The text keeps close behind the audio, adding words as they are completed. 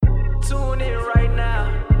Tune in right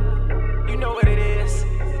now. You know what it is.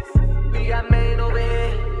 We got Maine over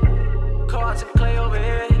here, Cards and Clay over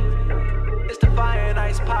here. It's the Fire and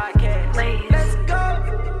Ice Podcast. Let's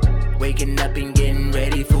go. Waking up and getting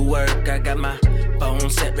ready for work. I got my phone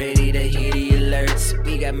set ready to hear the alerts.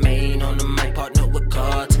 We got Maine on the mic, partner with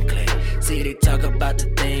Cards and Clay. See, they talk about the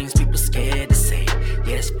things people scared to say.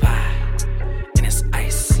 Yeah, it's fire and it's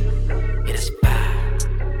ice. Yeah, it's fire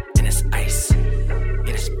and it's ice.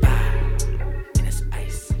 Yeah, it's fire and it's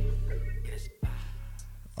ice. Yeah, it's fire.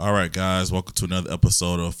 All right, guys, welcome to another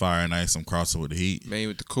episode of Fire and Ice. I'm crossing with the heat. Maine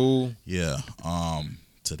with the cool. Yeah.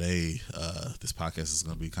 Today, this podcast is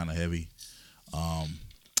gonna be kind of heavy.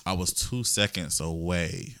 I was 2 seconds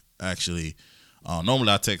away. Actually,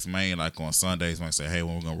 normally I text Maine like on Sundays when I say, "Hey,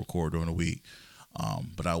 when we're gonna record during the week."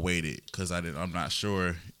 But I waited because I'm not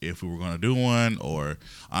sure if we were gonna do one or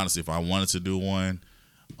honestly if I wanted to do one.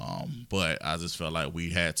 But I just felt like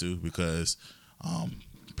we had to because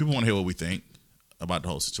people want to hear what we think about the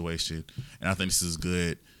whole situation, and I think this is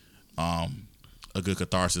good. A good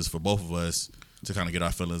catharsis for both of us to kind of get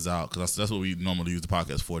our feelings out, because that's what we normally use the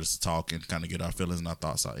podcast for, just to talk and kind of get our feelings and our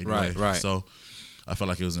thoughts out. Anyway. Right. So I felt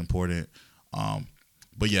like it was important.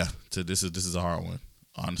 But yeah, this is a hard one,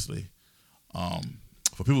 honestly.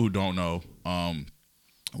 For people who don't know,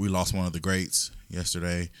 we lost one of the greats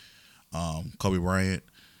yesterday, Kobe Bryant.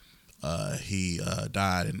 He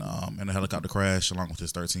died in a helicopter crash along with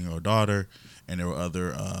his 13-year-old daughter, and there were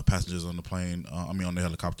other passengers on the plane. On the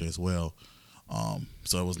helicopter as well.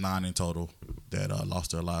 So it was 9 in total that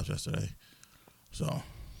lost their lives yesterday. So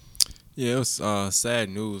Yeah, it was sad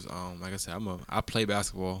news. Like I said, I play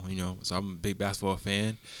basketball, so I'm a big basketball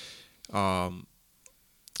fan.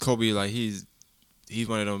 Kobe, like he's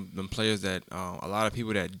one of them players that a lot of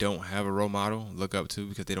people that don't have a role model look up to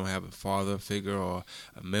because they don't have a father figure or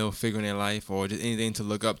a male figure in their life or just anything to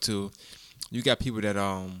look up to. You got people that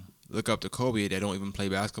look up to Kobe that don't even play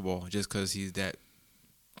basketball just because he's that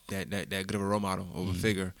good of a role model of a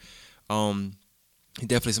figure. He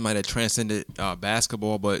definitely somebody that transcended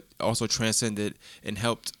basketball, but also transcended and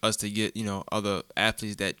helped us to get other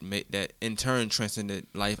athletes that in turn transcended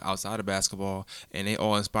life outside of basketball, and they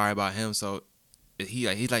all inspired by him. So he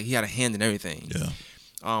had a hand in everything.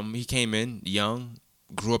 yeah, He came in young,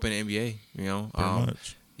 grew up in the NBA. pretty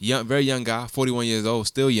much. Very young guy, 41 years old,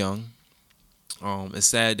 still young. It's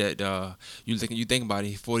sad that you think about it.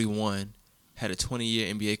 He's 41, had a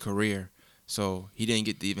 20-year NBA career. So he didn't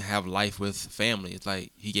get to even have life with family. It's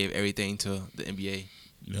like he gave everything to the NBA.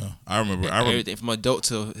 Yeah, I remember Everything from adult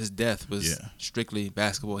to his death was Yeah. strictly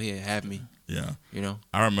basketball. He had me. Yeah, You know.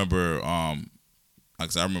 I remember. Like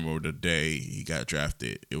I said, I remember the day he got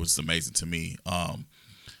drafted. It was amazing to me.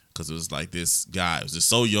 Because it was like this guy was just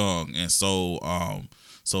so young and so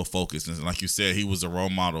focused, and like you said, he was a role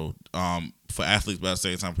model for athletes, but at the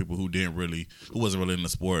same time, people who wasn't really into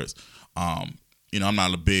sports. I'm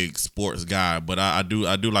not a big sports guy, but I do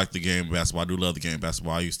like the game of basketball. I do love the game of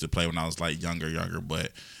basketball. I used to play when I was like younger,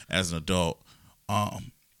 but as an adult, I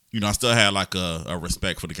still had like a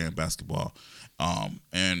respect for the game of basketball.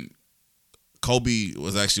 And Kobe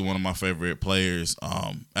was actually one of my favorite players.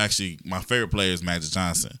 Actually, my favorite player is Magic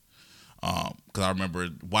Johnson. Because I remember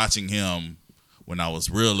watching him when I was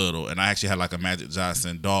real little, and I actually had like a Magic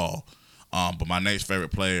Johnson doll. But my next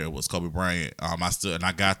favorite player was Kobe Bryant.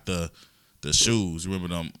 I got the shoes.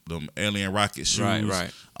 Remember them alien rocket shoes?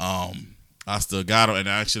 Right. I still got them, and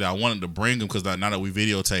actually I wanted to bring them because now that we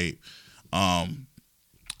videotape,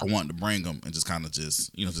 I wanted to bring them and just kind of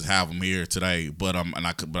just have them here today. But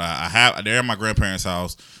I have they're in my grandparents'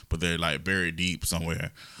 house, but they're like buried deep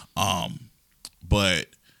somewhere. But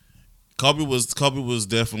Kobe was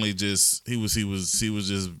definitely just he was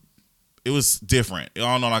just, it was different. I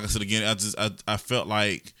don't know. Like I said again, I felt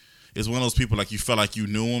like it's one of those people like you felt like you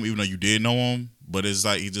knew him even though you did know him, but it's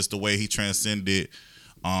like just the way he transcended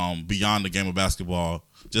beyond the game of basketball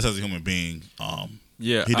just as a human being.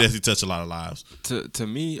 Yeah, he definitely touched a lot of lives. To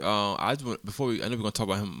me, I know we're gonna talk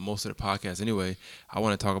about him most of the podcast anyway. I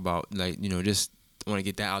want to talk about just want to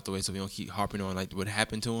get that out the way so we don't keep harping on like what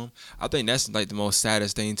happened to him. I think that's like the most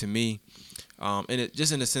saddest thing to me, and it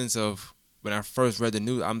just in the sense of when I first read the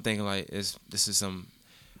news, I'm thinking like it's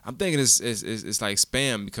like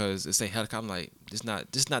spam because it's a helicopter. I'm like, this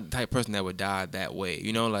not the type of person that would die that way,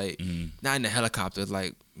 not in the helicopter,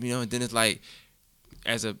 like and then it's like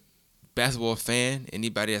as a basketball fan,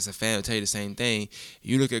 anybody that's a fan will tell you the same thing.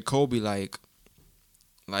 You look at Kobe like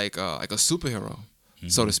a superhero,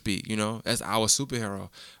 so to speak. That's our superhero,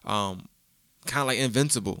 kind of like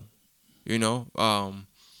invincible, and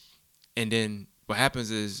then what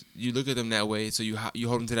happens is you look at them that way, so you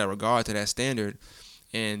hold them to that regard, to that standard,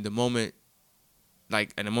 And the moment,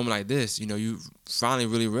 like in a moment like this, you know, you finally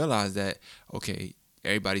really realize that, okay,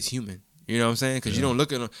 everybody's human. You know what I'm saying? Because you don't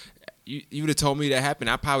look at them. You would have told me that happened,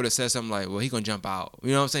 I probably would have said something like, well, he gonna jump out.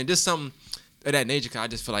 You know what I'm saying? Just something of that nature. Cause I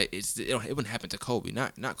just feel like it wouldn't happen to Kobe,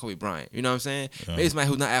 not Kobe Bryant. You know what I'm saying? Maybe somebody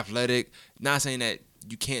who's not athletic. Not saying that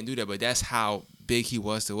you can't do that, but that's how big he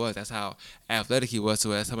was to us. That's how athletic he was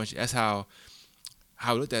to us. That's how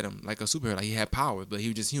we looked at him, like a superhero. Like he had power, but he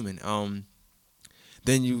was just human.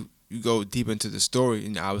 Then you go deep into the story,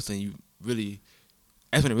 and obviously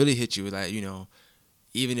that's when it really hit you. Like, you know,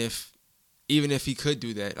 even if he could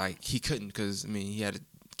do that, like he couldn't, because I mean he had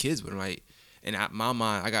kids with him, right? And my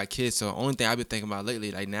mind, I got kids, so the only thing I've been thinking about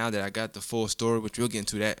lately, like now that I got the full story, which we'll get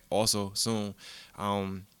into that also soon.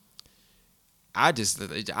 It's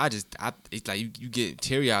like you get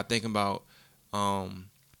teary-eyed thinking about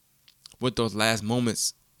what those last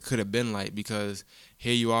moments could have been like, because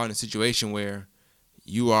here you are in a situation where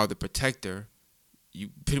you are the protector.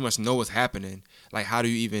 You pretty much know what's happening. Like, how do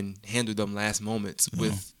you even handle them last moments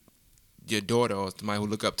with your daughter or somebody who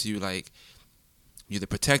look up to you like you're the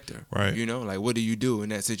protector? Right. You know, like, what do you do in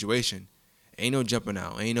that situation? Ain't no jumping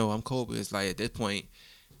out. Ain't no I'm Kobe. It's like, at this point,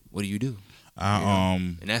 what do you do?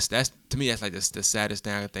 And that's to me, that's like the saddest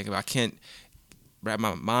thing I can think of. I can't wrap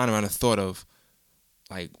my mind around the thought of,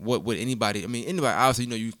 like, what would anybody, obviously, you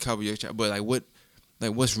know, you cover your child, but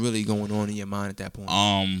what's really going on in your mind at that point?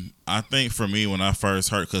 I think for me, when I first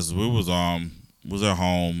heard, because we was at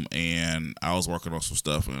home and I was working on some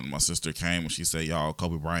stuff, and my sister came and she said, "Y'all,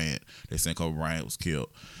 Kobe Bryant, they saying Kobe Bryant was killed,"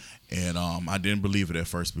 and I didn't believe it at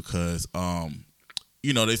first because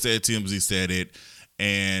you know, they said TMZ said it,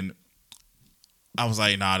 and I was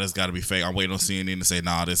like, nah, this got to be fake. I'm waiting on CNN to say,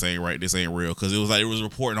 nah, this ain't right. This ain't real. Because it was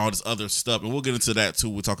reporting all this other stuff. And we'll get into that, too.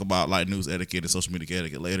 We'll talk about, like, news etiquette and social media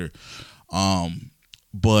etiquette later.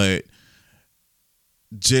 But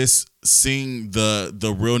just seeing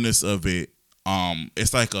the realness of it,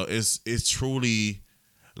 it's like it's truly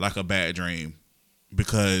like a bad dream.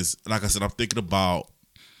 Because, like I said, I'm thinking about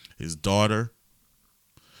his daughter.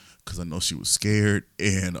 Because I know she was scared.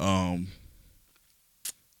 And,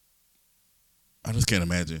 I just can't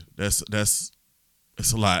imagine. It's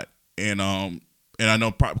a lot, and I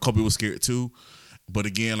know Kobe was scared too, but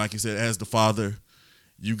again, like you said, as the father,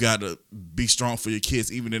 you gotta be strong for your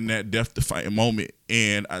kids, even in that death-defying moment.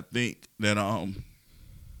 And I think that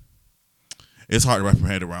it's hard to wrap your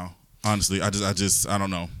head around. Honestly, I don't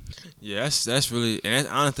know. Yeah, that's really, and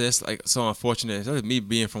honestly, that's like so unfortunate. Especially me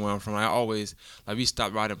being from where I'm from. I always, like, we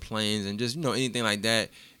stopped riding planes and just, you know, anything like that.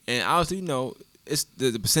 And obviously, you know, it's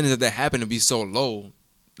the percentage of that happen to be so low.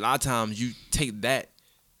 A lot of times you take that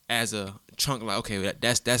as a chunk, like, okay,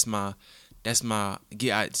 that's my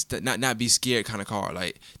not be scared kind of card.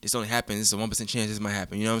 Like, this only happens. It's a 1% chance this might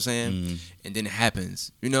happen. You know what I'm saying? And then it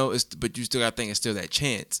happens. You know, but you still gotta think it's still that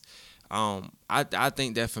chance. I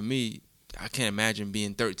think that for me, I can't imagine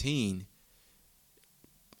being 13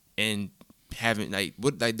 and having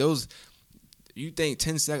those. You think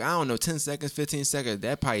 10 seconds? I don't know, 10 seconds, 15 seconds.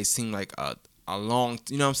 That probably seemed like a long,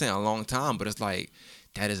 you know what I'm saying, a long time. But it's like,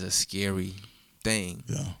 that is a scary thing.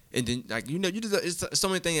 Yeah. And then, like, you know, it's so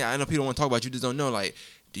many things I know people don't want to talk about. You just don't know. Like,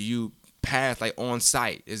 do you pass, like, on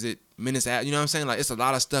site? Is it minutes out? You know what I'm saying? Like, it's a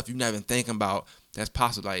lot of stuff you're not even thinking about that's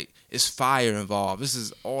possible. Like, it's fire involved. This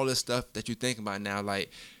is all this stuff that you think about now. Like,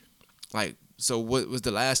 so what was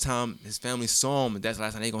the last time his family saw him? And that's the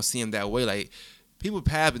last time they gonna see him that way. Like, people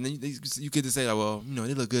pass, and then you get to say, like, well, you know,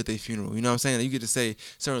 they look good at their funeral. You know what I'm saying? Like, you get to say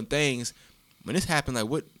certain things. When this happened, like,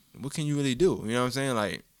 what can you really do? You know what I'm saying?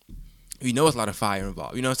 Like, you know, it's a lot of fire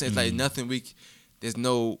involved. You know what I'm saying? It's like nothing there's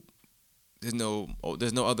no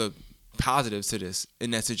other positives to this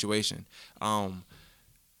in that situation.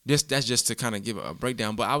 That's just to kind of give a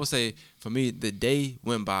breakdown. But I would say for me, the day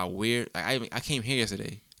went by weird. Like, I came here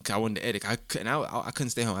yesterday because I wanted to edit. I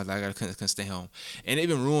couldn't stay home. I couldn't stay home, and it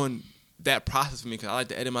even ruined that process for me because I like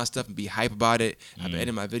to edit my stuff and be hype about it. I've been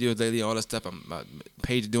editing my videos lately, all that stuff. My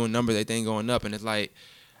page is doing numbers, everything going up, and it's like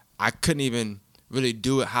I couldn't even really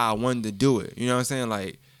do it how I wanted to do it. You know what I'm saying?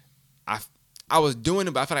 Like, I was doing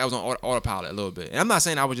it, but I felt like I was on autopilot a little bit. And I'm not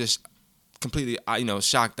saying I was just completely,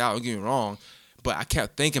 shocked out. Don't get me wrong, but I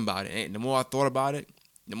kept thinking about it, and the more I thought about it,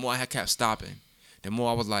 the more I kept stopping. The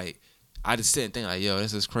more I was like, I just sit and think like, yo,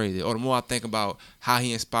 this is crazy. Or the more I think about how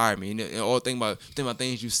he inspired me, or think about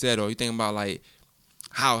things you said, or you think about like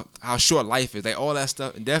how short life is, like all that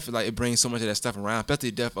stuff. And definitely, like, it brings so much of that stuff around,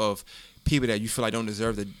 especially the death of people that you feel like don't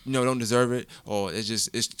deserve it, or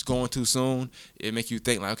it's going too soon. It make you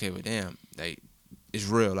think like, okay, well, damn, like, it's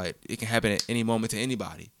real. Like, it can happen at any moment to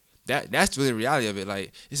anybody. That's really the reality of it.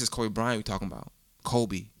 Like, this is Kobe Bryant we talking about.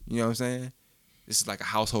 Kobe, you know what I'm saying? this is like a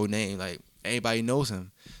household name. Like everybody knows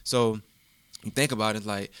him. So you think about it,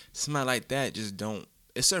 like somebody like that just don't.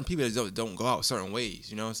 It's certain people that don't go out certain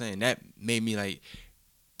ways. You know what I'm saying? That made me like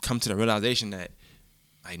come to the realization that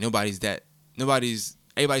like everybody's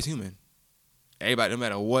human. Everybody, no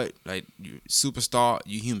matter what, like you superstar,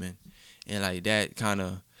 you human, and like that kind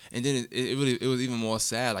of. And then it was even more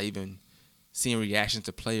sad, like even seeing reactions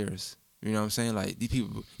to players. You know what I'm saying? Like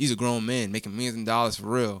these are grown men making millions of dollars for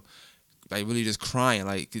real, like really just crying.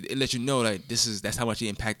 Like it lets you know like that's how much it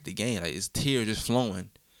impacted the game. Like it's tears just flowing.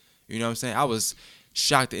 You know what I'm saying? I was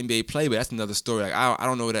shocked the NBA played, but that's another story. Like I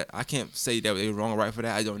don't know that I can't say that they were wrong or right for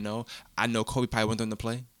that. I don't know. I know Kobe probably went on to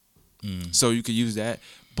play, so you could use that.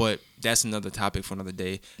 But that's another topic for another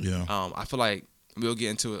day. Yeah. I feel like we'll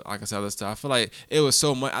get into it. Like I said, other stuff. I feel like it was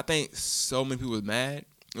so much. I think so many people was mad.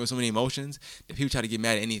 There was so many emotions that people try to get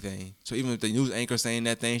mad at anything. So even if the news anchor saying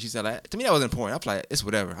that thing, she said, like, to me that wasn't important. I was like, it's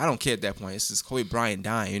whatever. I don't care at that point. It's just Kobe Bryant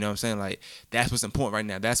dying. You know what I'm saying? Like that's what's important right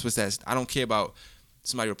now. I don't care about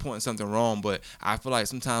somebody reporting something wrong, but I feel like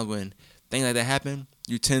sometimes when things like that happen,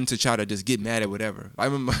 you tend to try to just get mad at whatever. I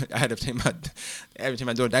remember I had to change my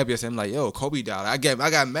daughter diaper yesterday. I'm like, yo, Kobe died. I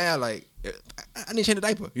got mad. Like, I need to change the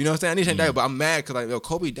diaper. You know what I'm saying? I need to change the diaper, but I'm mad because like, yo,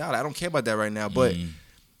 Kobe died. I don't care about that right now. But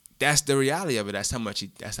that's the reality of it. That's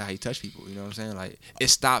how he touched people. You know what I'm saying? Like, it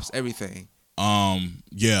stops everything.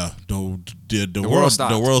 Yeah. The world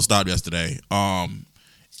stopped. The world stopped yesterday.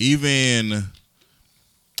 Even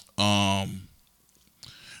I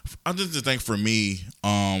just think for me,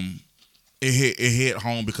 it hit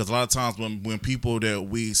home because a lot of times when people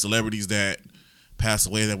celebrities that pass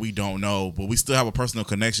away that we don't know, but we still have a personal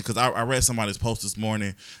connection. Because I read somebody's post this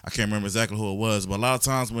morning. I can't remember exactly who it was, but a lot of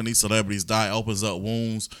times when these celebrities die, it opens up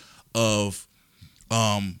wounds of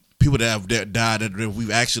people that have died that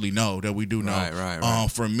we actually know, that we do know. Right.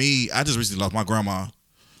 For me, I just recently lost my grandma.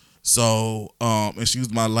 So, and she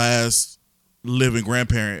was my last living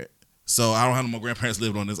grandparent. So I don't have no more grandparents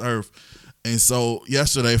living on this earth. And so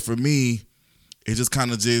yesterday for me, it just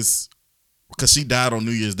kind of because she died on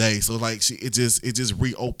New Year's Day. So like it just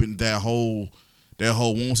reopened that whole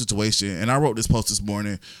wound situation. And I wrote this post this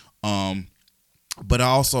morning. But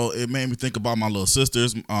it made me think about my little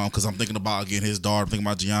sisters, because I'm thinking about, again, his daughter. I'm thinking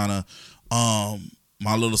about Gianna.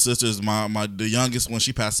 My little sisters, the youngest one,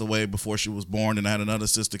 she passed away before she was born. And I had another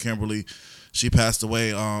sister, Kimberly. She passed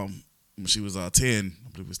away when she was 10. I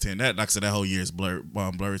believe it was 10. That, like I said, that whole year is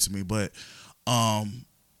blurry to me. But I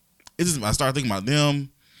started thinking about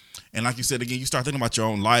them. And like you said, again, you start thinking about your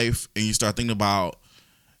own life, and you start thinking about,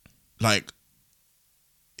 like,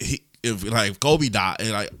 if Kobe died,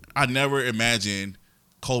 and like I never imagined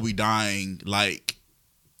Kobe dying like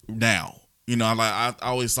now. You know, like I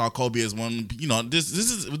always saw Kobe as one. You know, this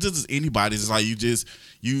is anybody. It's like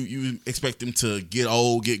you expect them to get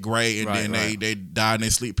old, get gray, and then they die and they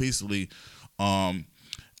sleep peacefully. And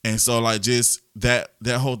so like just that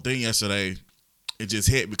whole thing yesterday, it just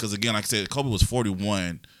hit because, again, like I said, Kobe was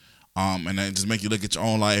 41. And then just make you look at your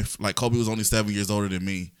own life. Like Kobe was only 7 years older than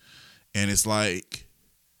me, and it's like,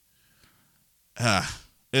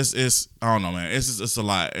 it's I don't know, man. It's a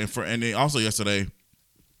lot. And then also yesterday,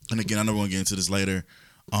 and again, I know we're gonna get into this later.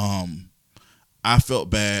 I felt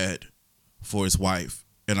bad for his wife,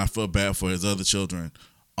 and I felt bad for his other children,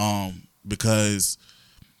 because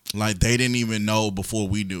like they didn't even know before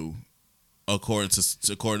we knew. According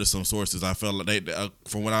to some sources, I felt like they,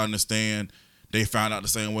 from what I understand, they found out the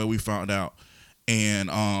same way we found out, and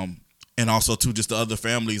also too, just the other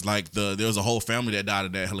families. Like there was a whole family that died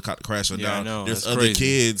in that helicopter crash. Yeah, I know. There's That's other crazy.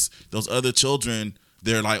 kids. Those other children,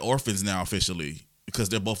 they're like orphans now officially because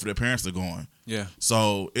both of their parents are gone. Yeah.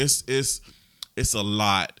 So it's a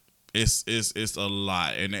lot. It's a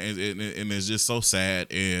lot, and it's just so sad.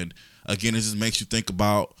 And again, it just makes you think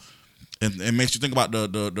about, and it makes you think about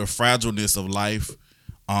the fragileness of life.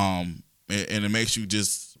 And it makes you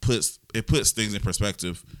just puts things in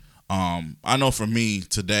perspective. I know for me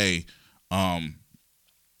today, I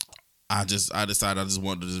decided I just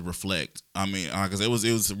wanted to just reflect. I mean, because it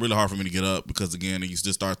was really hard for me to get up because, again, you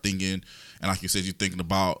just start thinking, and like you said, you're thinking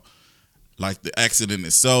about like the accident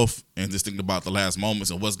itself, and just thinking about the last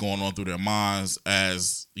moments and what's going on through their minds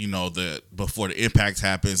as, you know, before the impact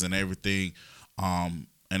happens and everything. And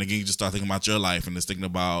again, you just start thinking about your life and just thinking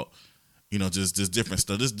about, you know, just different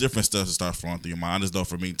stuff. Just different stuff to start flowing through your mind. I just know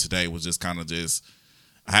for me today was just kind of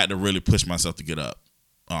I had to really push myself to get up,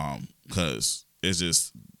 because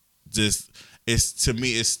it's to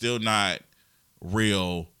me it's still not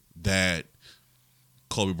real that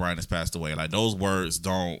Kobe Bryant has passed away. Like those words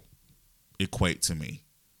don't equate to me.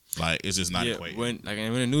 Like it's just not equating. When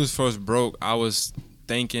the news first broke, I was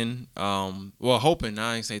thinking, hoping.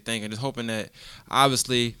 I ain't say thinking, just hoping that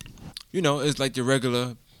obviously, it's like the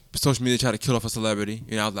regular social media try to kill off a celebrity.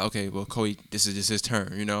 I was like, okay, well, Kobe, this is just his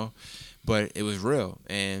turn, but it was real.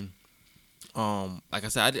 And like I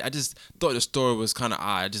said, I just thought the story was kind of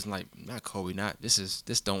odd. I just like, not Kobe,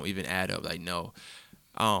 this don't even add up. Like, no.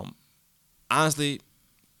 Honestly,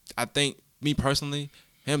 I think me personally,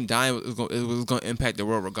 him dying was going to impact the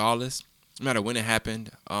world regardless, no matter when it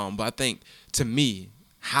happened. But I think to me,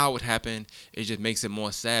 how it happened, it just makes it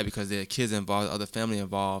more sad because there are kids involved, other family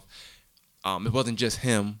involved. It wasn't just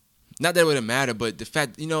him. Not that it wouldn't matter, but the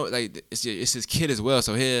fact, like it's his kid as well.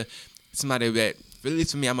 So here, somebody that, at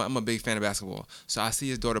least for me, I'm a big fan of basketball. So I see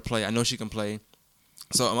his daughter play. I know she can play.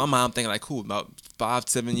 So in my mind, I'm thinking like, cool, about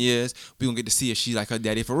 5-7 years, we gonna get to see if she like her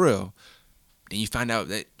daddy for real. Then you find out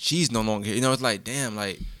that she's no longer here. It's like, damn,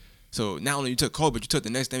 like, so not only you took Kobe, but you took the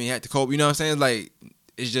next thing you had to Kobe. You know what I'm saying? Like,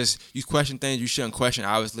 it's just, you question things you shouldn't question,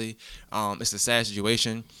 obviously. It's a sad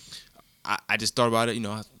situation. I just thought about it,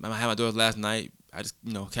 I had my daughter last night. I just,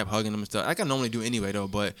 kept hugging them and stuff. Like I normally do anyway, though,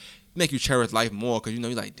 but make you cherish life more because,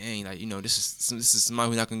 you're like, dang, like, this is somebody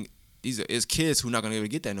who's not going to, these are kids who are not going to be able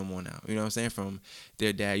to get that no more now. You know what I'm saying? From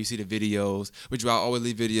their dad. You see the videos, which I always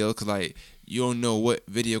leave videos because, like, you don't know what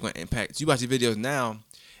video going to impact. So you watch the videos now,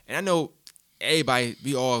 and I know everybody,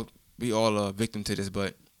 we all are victim to this,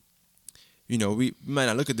 but, we might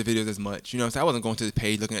not look at the videos as much. You know what I'm saying? I wasn't going to the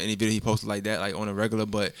page looking at any video he posted like that, like on a regular,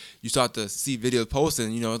 but you start to see videos posted,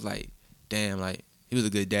 and, it's like, damn, like, he was a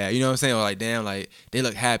good dad. You know what I'm saying? Or like, damn, like, they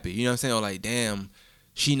look happy. You know what I'm saying? Or like, damn,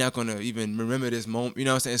 she not going to even remember this moment. You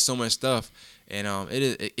know what I'm saying? It's so much stuff. And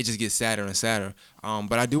it just gets sadder and sadder.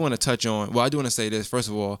 But I do want to touch on, I do want to say this. First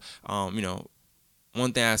of all,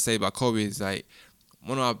 one thing I say about Kobe is, like,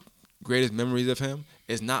 one of our greatest memories of him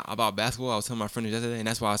is not about basketball. I was telling my friend yesterday, and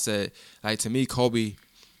that's why I said, like, to me, Kobe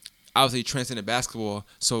obviously transcended basketball.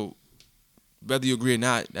 So whether you agree or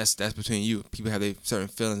not, that's between you. People have their certain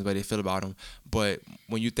feelings, but they feel about him. But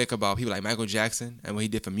when you think about people like Michael Jackson and what he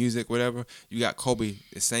did for music, whatever, you got Kobe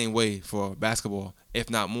the same way for basketball,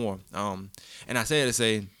 if not more. And I say it to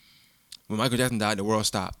say, when Michael Jackson died, the world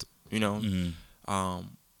stopped. Mm-hmm.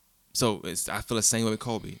 So I feel the same way with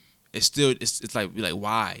Kobe. It's still it's like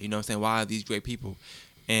why? You know what I'm saying? Why are these great people?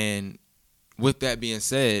 And with that being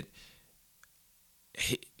said,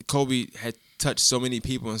 Kobe had touched so many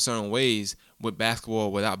people in certain ways with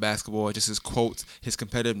basketball, without basketball, just his quotes, his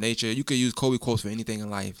competitive nature. You could use Kobe quotes for anything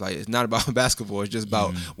in life. Like, it's not about basketball. It's just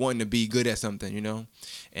about wanting to be good at something,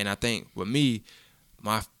 And I think with me,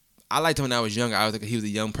 I liked him when I was younger. I was like, he was a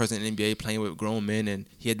young person in the NBA playing with grown men, and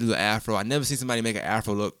he had to do the afro. I never seen somebody make an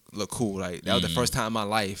afro look cool. Like, that was the first time in my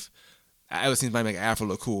life I ever seen somebody make an afro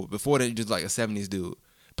look cool. Before that, he was just like a 70s dude.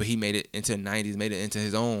 But he made it into the 90s, made it into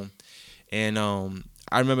his own. And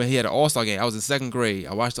I remember he had an All-Star game. I was in second grade.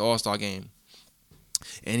 I watched the All-Star game.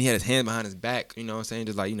 And he had his hand behind his back, you know what I'm saying?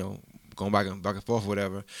 Just like, going back and forth or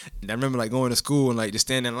whatever. And I remember like going to school and like just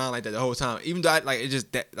standing in line like that the whole time. Even though it had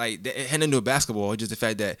nothing to do with basketball, just the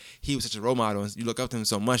fact that he was such a role model and you look up to him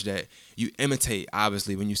so much that you imitate,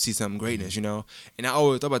 obviously, when you see some greatness, And I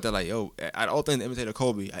always thought about that, like, out of all things to imitate of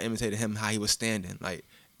Kobe, I imitated him how he was standing. Like,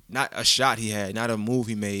 not a shot he had, not a move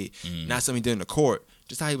he made, not something he did in the court,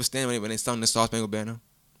 just how he was standing when they sung the Star Spangled Banner.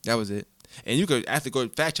 That was it. And you could have to go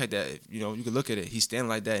fact check that. You could look at it. He's standing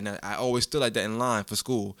like that, and I always stood like that in line for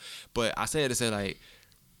school. But I say it to say, like,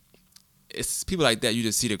 it's people like that, you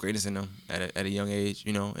just see the greatness in them at a young age,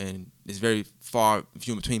 and it's very far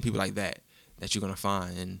few between people like that you're gonna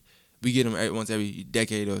find. And we get them once every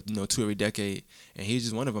decade or 2 every decade, and he's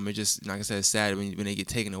just one of them. It just, like I said, it's sad when they get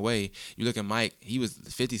taken away. You look at Mike; he was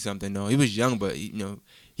 50 something. No, he was young, but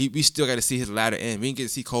we still got to see his latter end. We didn't get to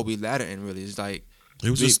see Kobe's latter end really. It's like. He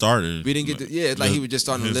was just started. We didn't get to, it's like he was just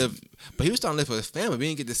starting to live, but he was starting to live for his family. We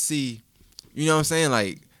didn't get to see, you know what I'm saying?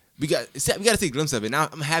 Like, we got to see a glimpse of it. Now,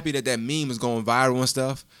 I'm happy that meme is going viral and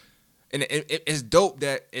stuff. And it's dope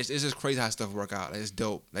that, it's just crazy how stuff work out. Like, it's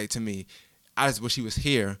dope. Like, to me, I just wish he was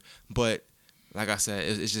here. But, like I said,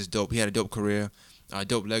 it's just dope. He had a dope career, a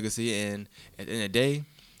dope legacy. And at the end of the day,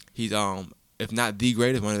 he's, if not the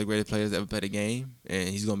greatest, one of the greatest players that ever played the game. And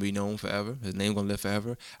he's going to be known forever. His name going to live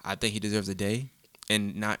forever. I think he deserves a day.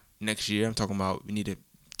 And not next year. I'm talking about we need to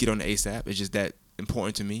get on the ASAP. It's just that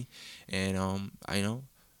important to me. And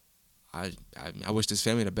I wish this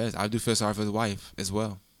family the best. I do feel sorry for his wife as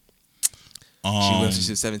well. She went since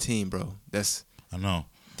she was 17, bro. I know.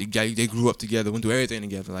 They grew up together, went through everything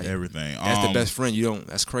together. Like, everything. That's the best friend.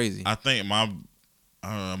 That's crazy. I think my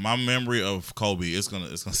memory of Kobe, it's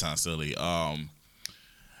gonna sound silly.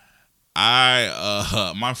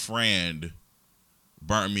 My friend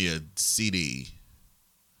burnt me a CD.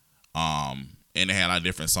 and it had like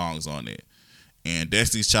different songs on it. And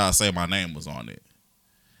Destiny's Child Say My Name was on it.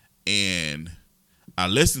 And I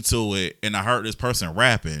listened to it and I heard this person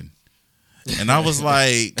rapping. And I was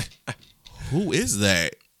like, who is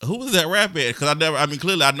that? Who was that rapping? Because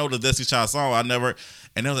clearly I know the Destiny's Child song. And they was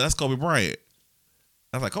like, that's Kobe Bryant.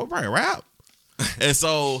 I was like, Kobe Bryant rap? And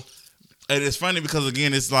so, and it's funny because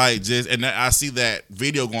again, it's like just, and I see that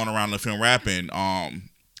video going around the film rapping,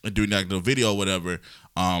 doing like the video or whatever.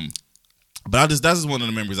 But that's just one of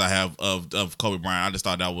the memories I have of Kobe Bryant. I just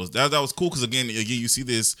thought that was cool because again, you see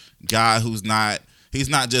this guy he's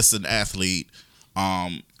not just an athlete.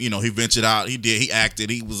 He ventured out. He acted.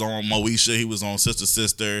 He was on Moesha. He was on Sister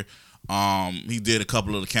Sister. He did a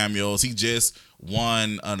couple of the cameos. He just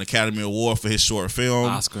won an Academy Award for his short film.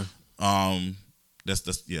 Oscar. That's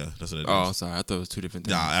what it is. Oh, sorry. I thought it was two different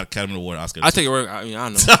things. Nah, Academy Award, Oscar. I take your word. I mean, I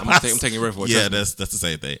don't know. I'm taking your word for it. Yeah, that's the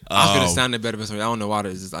same thing. Oscar just sounded better for me. I don't know why it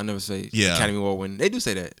is. I never say Academy Award winning. They do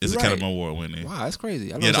say that. It's You're Academy right. Award winning. Wow, that's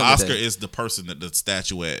crazy. The Oscar is the person that the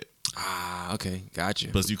statuette. Ah, okay, gotcha.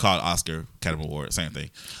 But you call it Oscar Academy Award, same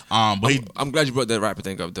thing. I'm glad you brought that rapper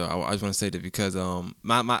thing up though. I just want to say that because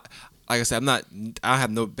my like I said, I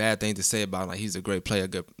have no bad thing to say about him. Like he's a great player,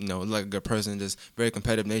 good like a good person, just very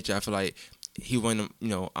competitive nature. I feel like he went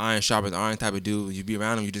iron sharpens iron type of dude. You be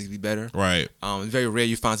around him, you just be better. Right. It's very rare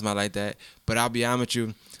you find somebody like that. But I'll be honest with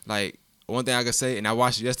you, like one thing I could say, and I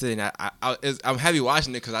watched it yesterday, and I'm heavy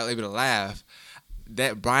watching it because I was able to laugh.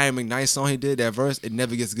 That Brian McKnight song he did, that verse, it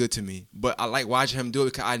never gets good to me. But I like watching him do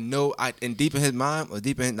it because I know, and deep in his mind, or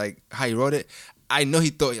deep in like how he wrote it, I know he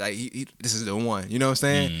thought like this is the one. You know what I'm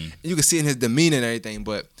saying? Mm. You can see it in his demeanor and everything.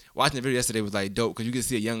 But watching the video yesterday was like dope because you could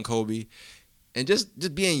see a young Kobe, and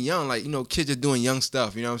just being young, like kids just doing young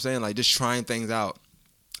stuff. You know what I'm saying? Like just trying things out.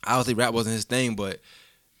 Obviously, rap wasn't his thing, but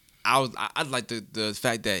I like the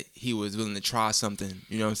fact that he was willing to try something.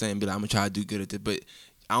 You know what I'm saying? Be like, I'm gonna try to do good at it, but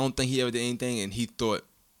I don't think he ever did anything, and he thought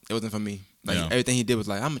it wasn't for me. Like everything he did was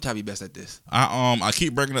like, I'm gonna try to be best at this. I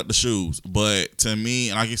keep bringing up the shoes, but to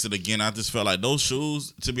me, and like you said again, I just felt like those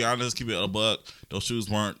shoes. To be honest, keep it a buck. Those shoes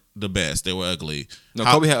weren't the best. They were ugly. No,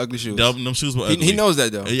 Kobe had ugly shoes. Them shoes were ugly. He knows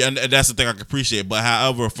that though. Yeah, and that's the thing I can appreciate. But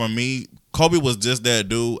however, for me, Kobe was just that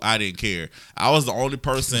dude. I didn't care. I was the only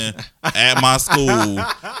person at my school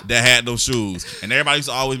that had those shoes, and everybody used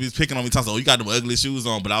to always be picking on me, talking, "Oh, you got them ugly shoes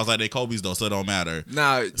on." But I was like, "They Kobe's though, so it don't matter."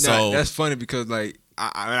 Nah, that's funny because like,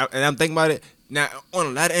 I'm thinking about it now. On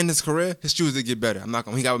the latter end of his career, his shoes did get better. I'm not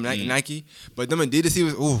gonna. He got with Nike, but them Adidas, he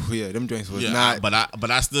was. Them joints was not. But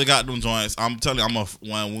I still got them joints. I'm telling you,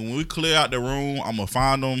 when we clear out the room, I'm gonna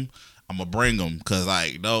find them. I'm gonna bring them because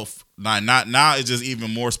now it's just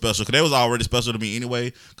even more special because they was already special to me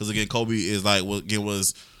anyway. Because again, Kobe is like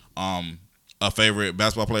was a favorite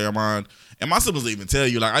basketball player of mine, and my siblings even tell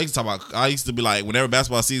you like I used to be like whenever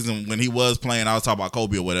basketball season when he was playing, I was talking about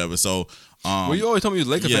Kobe or whatever. So well, you always told me you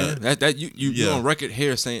was a Laker fan. That you on record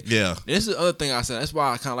here saying This is the other thing I said. That's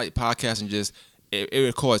why I kind of like podcasting. Just it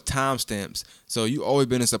records timestamps. So you always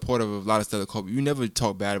been in support of a lot of stuff. Kobe. You never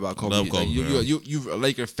talk bad about Kobe. Love Kobe. You a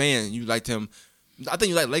Laker fan. You liked him. I think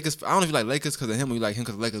you like Lakers. I don't know if you like Lakers because of him or you like him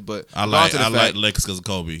because of Lakers. But I like Lakers because of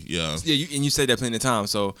Kobe. Yeah. Yeah. And you said that plenty of times.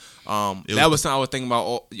 So that was something I was thinking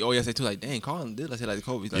about. Yesterday too. Like, dang, Carlin did like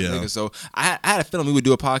Kobe. Like Lakers. So I had a feeling we would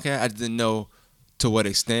do a podcast. I just didn't know to what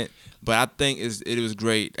extent. But I think it was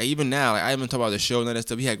great. Like, even now, like, I even talk about the show and all that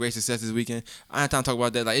stuff. We had great success this weekend. I don't have time to talk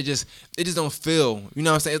about that. Like it just don't feel. You know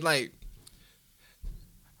what I'm saying? It's like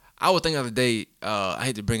I was thinking the other day. I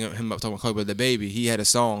hate to bring him up talking about Kobe, but the baby. He had a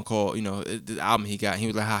song called the album he got. He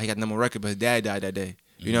was like how he got number one record, but his dad died that day.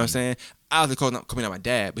 You know what I'm saying? I was calling Kobe not my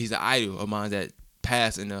dad, but he's an idol of mine that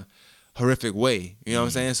passed in a horrific way. You know what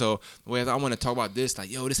I'm saying? So whereas I want to talk about this, like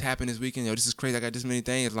this happened this weekend. This is crazy. I got this many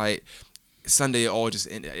things. Like Sunday, it all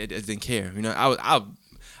just ended. It didn't care.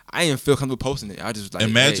 I didn't feel comfortable posting it. I just like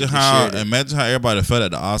imagine how everybody felt at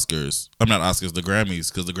the Oscars. I'm not Oscars, the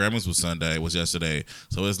Grammys, because the Grammys was Sunday, was yesterday.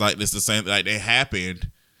 So it's like it's the same. Like they happened,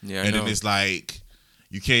 and then it's like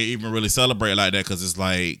you can't even really celebrate like that because it's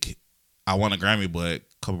like I won a Grammy, but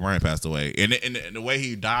Kobe Bryant passed away, and the way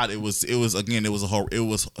he died, it was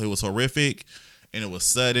horrific, and it was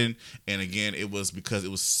sudden, and again, it was because it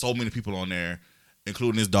was so many people on there,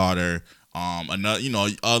 including his daughter.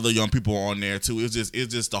 Other young people on there too. It's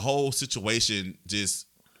just the whole situation.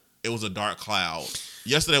 It was a dark cloud.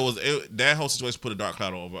 Yesterday that whole situation put a dark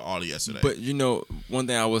cloud over all of yesterday. But one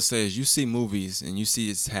thing I will say is you see movies and you see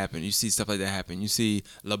this happen. You see stuff like that happen. You see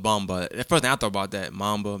La Bamba. The first thing I thought about that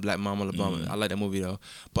Mamba, Black Mamba, La Bamba. I like that movie though.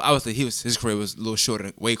 But obviously his career was a little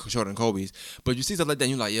shorter, way shorter than Kobe's. But you see stuff like that,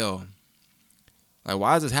 and you're like, yo. Like,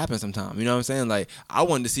 why does this happen sometimes? You know what I'm saying? Like, I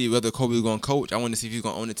wanted to see whether Kobe was going to coach. I wanted to see if he was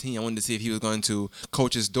going to own the team. I wanted to see if he was going to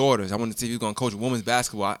coach his daughters. I wanted to see if he was going to coach women's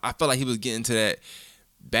basketball. I felt like he was getting to that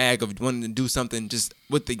bag of wanting to do something just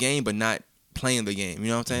with the game but not playing the game. You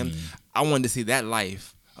know what I'm saying? I wanted to see that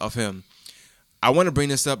life of him. I want to bring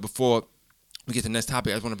this up before we get to the next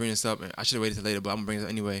topic. I just want to bring this up. I should have waited till later, but I'm going to bring this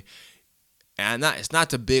up anyway. And it's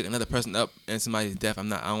not to big another person up in somebody's death. I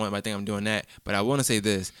don't want anybody to think I'm doing that. But I want to say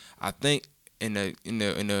this. I think in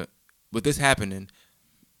the with this happening,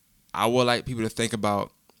 I would like people to think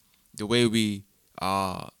about the way we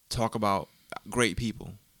talk about great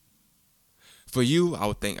people. For you, I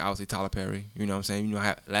would think obviously Tyler Perry. You know what I'm saying? You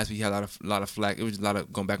know, last week he had a lot of flack. It was just a lot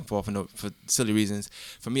of going back and forth for silly reasons.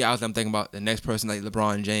 For me, I'm thinking about the next person like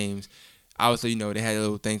LeBron James. Obviously, you know, they had a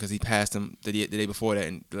little thing because he passed him the day before that.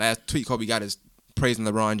 And the last tweet Kobe got is praising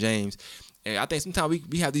LeBron James. And I think sometimes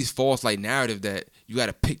we have these false like narrative that you got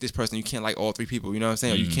to pick this person. You can't like all three people. You know what I'm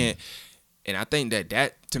saying? Or you can't. And I think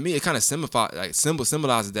that to me it kind of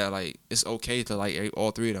symbolizes that like it's okay to like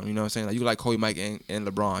all three of them. You know what I'm saying? Like you like Kobe, Mike, and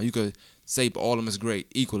LeBron. You could say all of them is great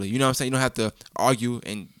equally. You know what I'm saying? You don't have to argue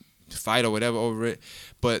and fight or whatever over it.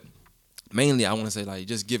 But mainly I want to say like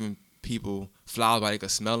just giving people flowers while they can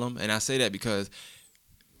smell them. And I say that because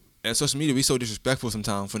in social media we so disrespectful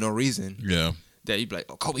sometimes for no reason. Yeah. That you be like,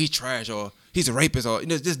 oh, Kobe, he's trash, or he's a rapist, or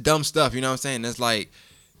just dumb stuff. You know what I'm saying? It's like,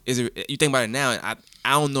 you think about it now, and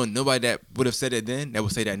I don't know nobody that would have said it then that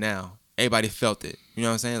would say that now. Everybody felt it. You know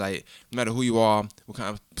what I'm saying? Like, no matter who you are, what kind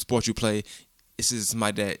of sport you play, this is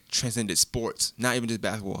somebody that transcended sports, not even just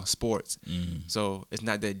basketball, sports. So it's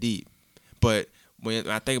not that deep. But when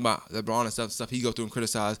I think about LeBron and stuff he go through and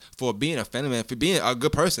criticize for being a family man, for being a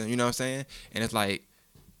good person, you know what I'm saying? And it's like,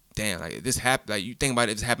 damn, like this happened. Like you think about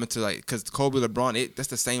it, it's happened to like because Kobe, LeBron, that's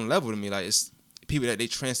the same level to me. Like it's people that they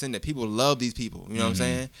transcend. That people love these people. You know what I'm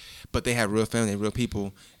saying? But they have real family, real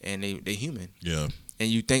people, and they human. Yeah. And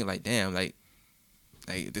you think like, damn, like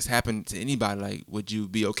this happened to anybody. Like, would you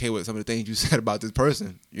be okay with some of the things you said about this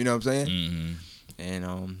person? You know what I'm saying? And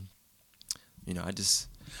you know, I just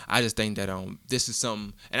think that this is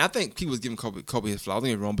something, and I think people was giving Kobe his flowers. Don't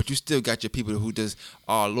get me wrong, but you still got your people who just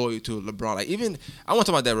are loyal to LeBron. Like even I want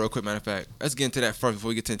to talk about that real quick. Matter of fact, let's get into that first before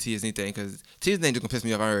we get to the TSN thing because TSN just gonna piss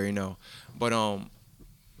me off. I already know, but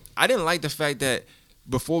I didn't like the fact that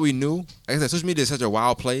before we knew, like I said, social media is such a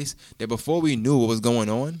wild place that before we knew what was going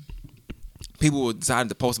on, people decided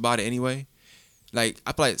to post about it anyway. Like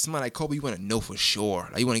I feel like somebody like Kobe, you want to know for sure.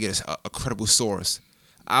 Like you want to get a credible source.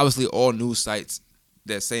 Obviously, all news sites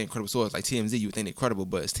that say incredible source like TMZ, you would think they're credible,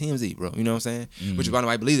 but it's TMZ, bro. You know what I'm saying? Which is why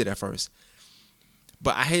nobody believed it at first.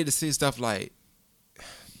 But I hated to see stuff like,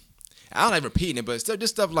 I don't like repeating it, but still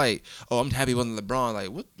just stuff like, oh, I'm happy with LeBron.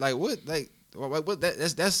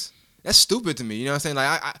 That's stupid to me. You know what I'm saying?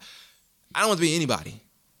 Like I don't want to be anybody.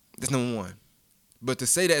 That's number one. But to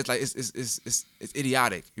say that it's like it's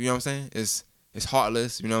idiotic. You know what I'm saying? It's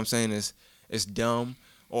heartless. You know what I'm saying? It's dumb.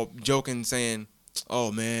 Or joking, saying,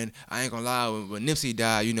 oh man, I ain't gonna lie. When Nipsey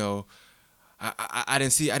died, you know, I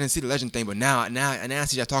didn't see the legend thing, but now I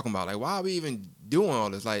see y'all talking about like why are we even doing all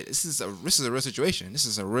this? Like this is a real situation.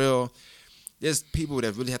 There's people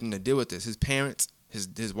that really having to deal with this. His parents,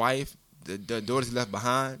 his wife, the daughters he left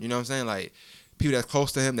behind. You know what I'm saying? Like people that's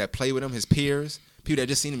close to him that play with him, his peers, people that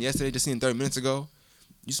just seen him yesterday, just seen him 30 minutes ago.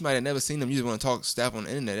 You somebody that never seen him, you just want to talk stuff on the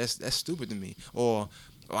internet. That's stupid to me. Or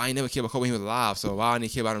I ain't never cared about Kobe when he was alive, so why I need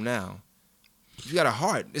to care about him now? If you got a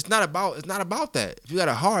heart, it's not about that. If you got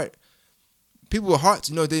a heart, people with hearts,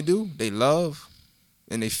 you know what they do? They love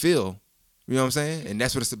and they feel. You know what I'm saying? And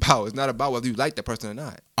that's what it's about. It's not about whether you like that person or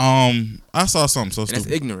not. I saw something so stupid.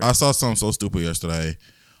 That's ignorant. I saw something so stupid yesterday.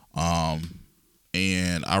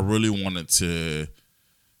 And I really wanted to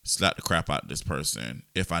slap the crap out of this person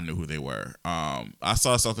if I knew who they were. I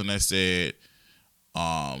saw something that said,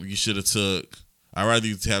 you should have I'd rather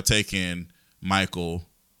you have taken Mike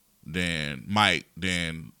than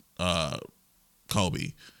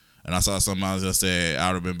Kobe. And I saw something else that said I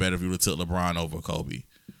would have been better if you would have took LeBron over Kobe.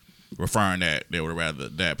 Referring that they would rather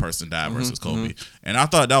that person die versus Kobe. And I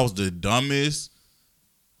thought that was the dumbest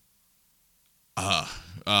I'm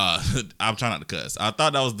trying not to cuss. I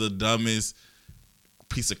thought that was the dumbest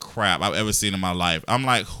piece of crap I've ever seen in my life. I'm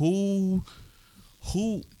like, who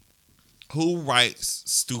writes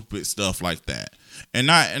stupid stuff like that? And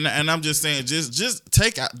I'm just saying, just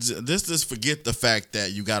take out, just forget the fact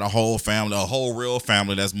that you got a whole family, a whole real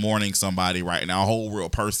family that's mourning somebody right now, a whole real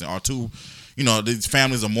person or two. You know, these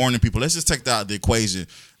families are mourning people. Let's just take that out of the equation.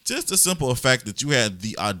 Just the simple fact that you had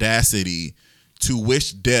the audacity to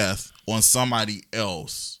wish death on somebody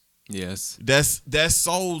else. Yes, that's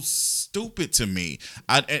so stupid to me.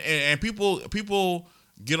 And people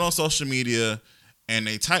get on social media and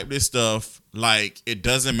they type this stuff like it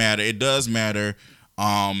doesn't matter. It does matter.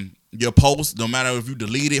 Your post, no matter if you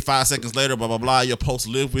delete it 5 seconds later, blah blah blah, your post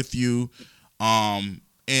live with you. And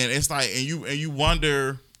it's like, and you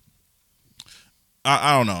wonder.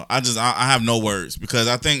 I don't know. I have no words, because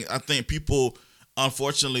I think people,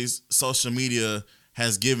 unfortunately, social media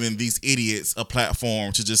has given these idiots a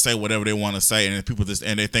platform to just say whatever they want to say, and people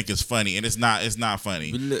they think it's funny, and it's not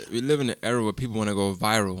funny. We live in an era where people want to go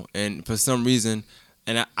viral, and for some reason,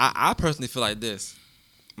 and I personally feel like this.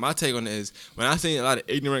 My take on it is, when I seen a lot of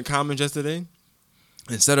ignorant comments yesterday,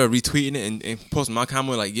 instead of retweeting it and posting my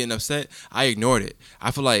comment like getting upset, I ignored it.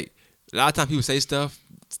 I feel like a lot of times people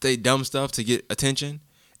say dumb stuff to get attention,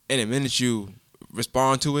 and the minute you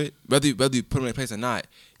respond to it, whether you put them in a place or not,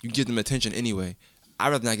 you give them attention anyway. I'd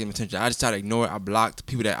rather not give them attention. I just try to ignore it. I blocked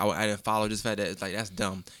people that I didn't follow. Just the fact that it's like, that's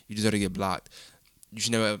dumb. You deserve to get blocked. You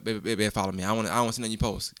should never be follow me. I don't want to see nothing you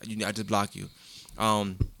post. I just block you.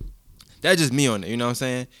 That's just me on it. You know what I'm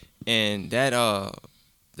saying? And that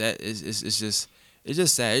is it's just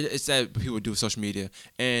sad. It's sad what people do with social media.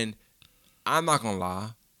 And I'm not gonna lie,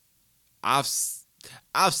 I've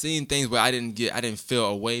seen things where I didn't feel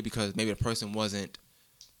a way because maybe the person wasn't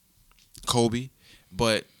Kobe,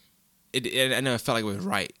 but I never felt like it was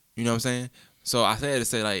right. You know what I'm saying? So I say to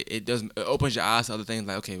say, like, it opens your eyes to other things.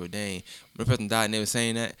 Like, okay, well, dang, when the person died and they were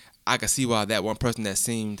saying that, I could see why that one person that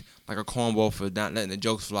seemed like a cornball for not letting the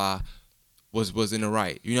jokes fly was in the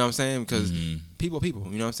right. You know what I'm saying? Because people, you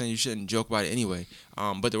know what I'm saying? You shouldn't joke about it anyway.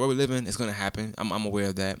 But the way we live in, it's gonna happen. I'm aware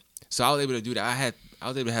of that. So I was able to do that. I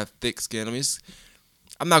was able to have thick skin. I mean,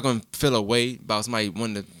 I'm not gonna feel a way about somebody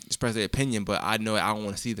wanting to express their opinion, but I know I don't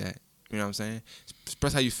want to see that. You know what I'm saying?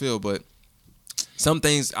 Express how you feel, but some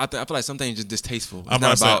things I feel like some things are just distasteful.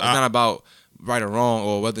 It's not about right or wrong,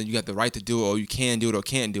 or whether you got the right to do it, or you can do it or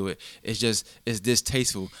can't do it. It's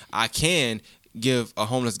distasteful. I can give a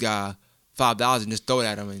homeless guy $5 and just throw it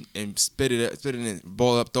at him and spit it and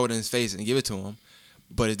boil up, throw it in his face and give it to him,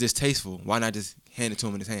 but it's distasteful. Why not just hand it to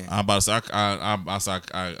him in his hand? I'm about to say,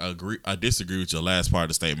 I agree. I disagree with your last part of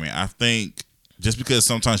the statement. I think just because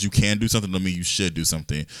sometimes you can do something doesn't mean you should do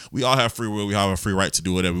something. We all have free will. We all have a free right to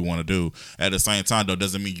do whatever we want to do. At the same time, though,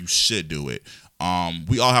 doesn't mean you should do it.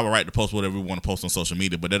 We all have a right to post whatever we want to post on social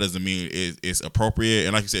media, but that doesn't mean it's appropriate.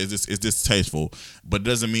 And like you said, it's distasteful. But it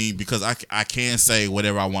doesn't mean because I can say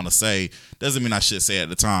whatever I want to say, doesn't mean I should say it at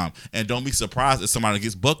the time. And don't be surprised if somebody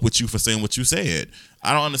gets bucked with you for saying what you said.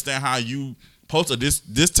 I don't understand how you post a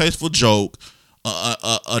distasteful joke,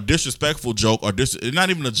 a disrespectful joke, or not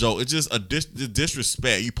even a joke. It's just a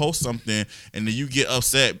disrespect. You post something and then you get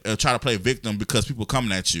upset, try to play victim because people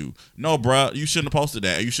coming at you. No, bruh, you shouldn't have posted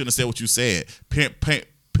that. You shouldn't have said what you said. Pimp,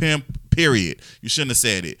 period. You shouldn't have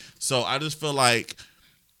said it. So I just feel like,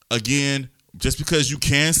 again, just because you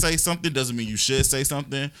can say something doesn't mean you should say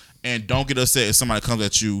something. And don't get upset if somebody comes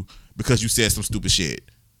at you because you said some stupid shit.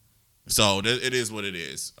 So it is what it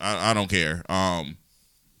is. I don't care. I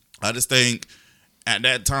just think at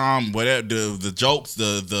that time, whatever the jokes,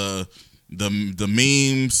 the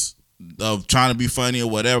memes of trying to be funny or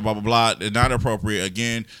whatever, blah blah blah, they're not appropriate.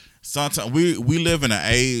 Again, sometimes we live in an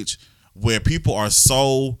age where people are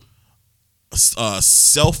so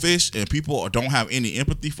selfish and people don't have any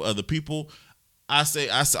empathy for other people. I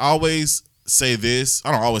always say this.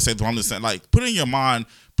 I don't always say this. I'm just saying, like, put in your mind,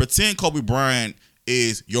 pretend Kobe Bryant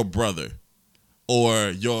is your brother or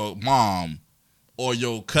your mom or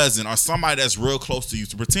your cousin or somebody that's real close to you.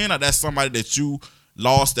 So pretend like that's somebody that you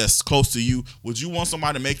lost that's close to you. Would you want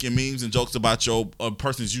somebody making memes and jokes about your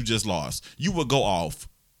persons you just lost? You would go off.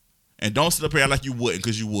 And don't sit up here like you wouldn't,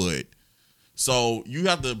 because you would. So you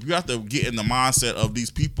have to get in the mindset of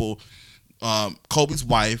these people, Kobe's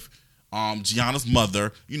wife, Gianna's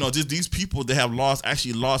mother, just these people that have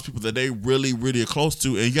actually lost people that they really, really are close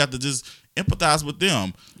to, and you have to just empathize with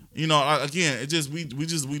them. Again,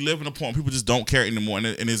 we live in a point people just don't care anymore, and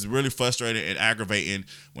it's really frustrating and aggravating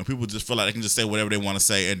when people just feel like they can just say whatever they want to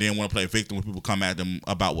say and then want to play victim when people come at them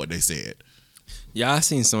about what they said. Yeah, I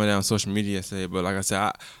seen some of that on social media say, but like I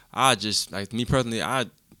said, I just, like, me personally, I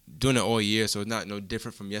doing it all year, so it's not no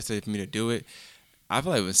different from yesterday for me to do it. I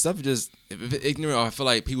feel like when stuff just, if it's ignorant, or I feel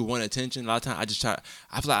like people want attention, a lot of times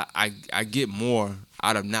I feel like I get more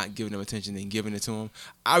out of not giving them attention than giving it to them.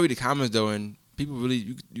 I read the comments though, and people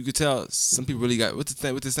really, you could tell some people really got, what's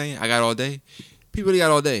the saying? I got all day. People really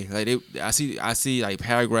got all day. Like I see like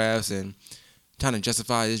paragraphs and trying to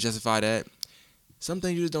justify this, justify that. Some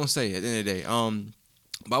things you just don't say at the end of the day.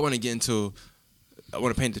 But I want to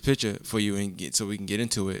paint the picture for you so we can get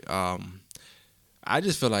into it. I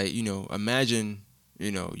just feel like, imagine,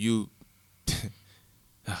 you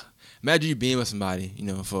imagine you being with somebody,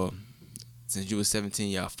 for since you were 17,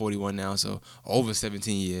 y'all 41 now, so over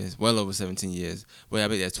 17 years, well over 17 years. Well, I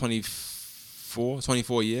bet that's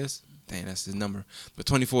 24 years. Dang, that's his number. But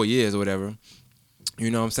 24 years or whatever.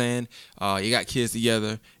 You know what I'm saying? You got kids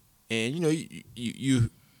together, and you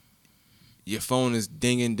your phone is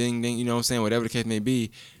dinging, ding, ding. You know what I'm saying? Whatever the case may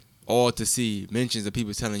be, all to see mentions of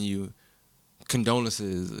people telling you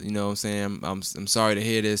condolences. You know what I'm saying? I'm sorry to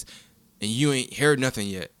hear this, and you ain't heard nothing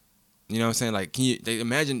yet. You know what I'm saying? Like, can you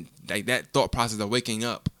imagine like that thought process of waking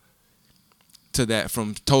up to that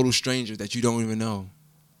from total strangers that you don't even know?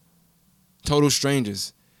 Total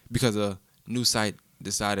strangers, because a news site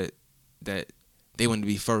decided that they wanted to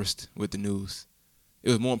be first with the news. It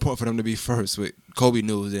was more important for them to be first with Kobe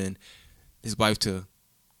news than his wife to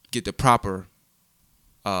get the proper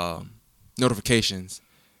notifications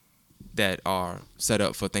that are set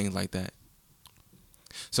up for things like that.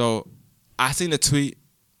 So I seen a tweet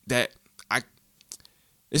that I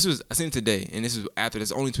seen it today, and this is after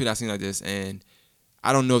this only tweet I seen like this, and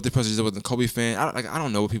I don't know if this person just wasn't a Kobe fan. I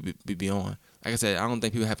don't know what people be on. Like I said, I don't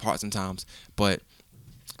think people have heart sometimes. But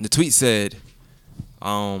the tweet said, it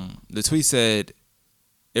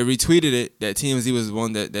retweeted it that TMZ was the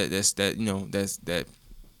one that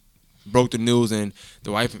broke the news, and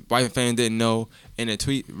the wife and fan didn't know, and the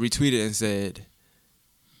tweet retweeted and said,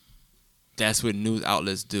 "That's what news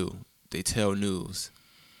outlets do. They tell news."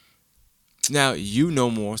 Now, you know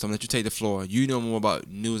more, so I'm going to let you take the floor. You know more about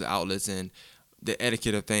news outlets and the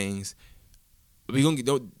etiquette of things. We're going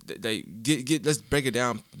to let's break it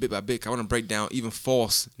down bit by bit. I want to break down even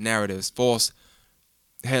false narratives, false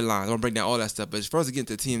headlines. I want to break down all that stuff. But as far as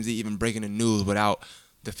getting to TMZ, even breaking the news without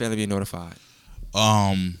the family being notified.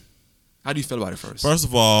 How do you feel about it first? First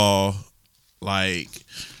of all, like,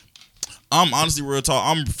 I'm honestly real talk.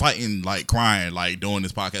 I'm fighting, like, crying, like, doing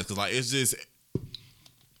this podcast because, like,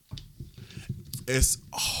 it's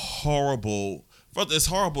horrible. First, it's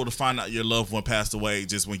horrible to find out your loved one passed away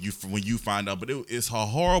just when you find out. But it's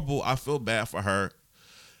horrible. I feel bad for her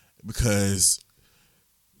because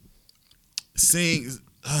seeing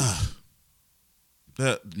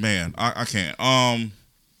that, man, I can't. I'll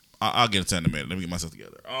get into that in a minute. Let me get myself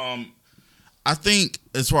together. I think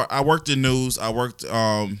as far I worked in news. I worked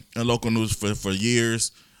in local news for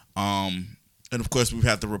years. And of course we've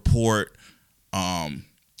had to report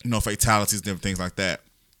fatalities and different things like that.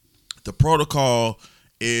 The protocol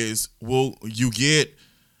is you get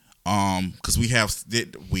because I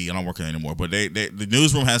don't work there anymore, but the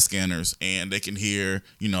newsroom has scanners and they can hear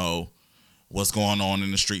what's going on in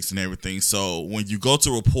the streets and everything. So when you go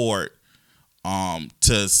to report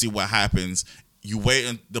to see what happens, you wait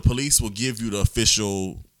and the police will give you the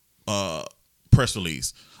official press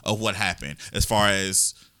release of what happened as far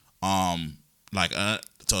as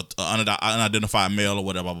unidentified male or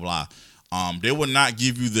whatever, blah, blah, blah. They will not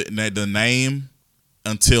give you the name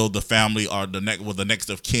until the family or the next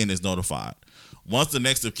of kin is notified. Once the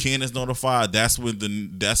next of kin is notified, that's when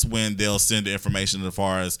they'll send the information as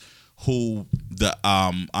far as who the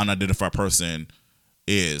unidentified person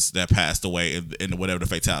is that passed away in whatever the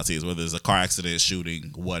fatality is, whether it's a car accident,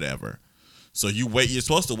 shooting, whatever. So you're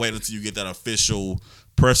supposed to wait until you get that official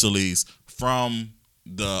press release from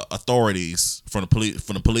the authorities, from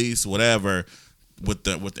the police, whatever, with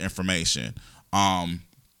the information. How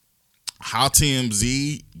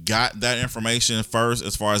TMZ got that information first,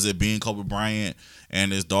 as far as it being Kobe Bryant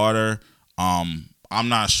and his daughter, I'm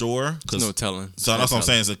not sure. There's no telling. So that's what I'm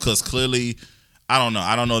saying. Because clearly, I don't know.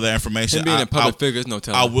 I don't know that information. Him being a public figure, there's no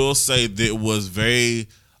telling. I will say that it was very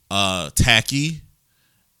tacky.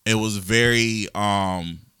 It was very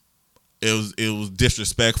it was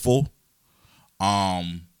disrespectful.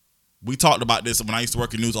 We talked about this when I used to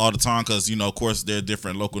work in news all the time because, of course, there are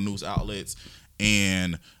different local news outlets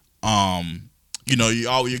and,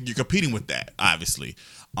 you're competing with that, obviously.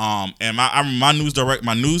 And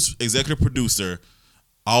my news executive producer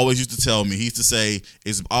always used to tell me, he used to say,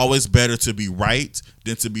 it's always better to be right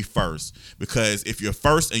than to be first. Because if you're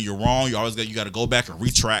first and you're wrong, you got to go back and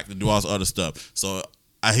retract and do all this other stuff. So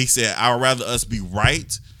he said, I would rather us be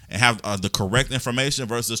right and have the correct information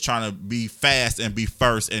versus trying to be fast and be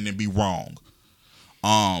first and then be wrong.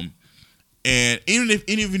 And even if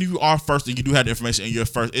you are first and you do have the information and you're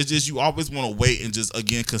first, it's just you always want to wait and just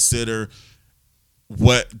again consider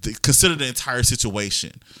the entire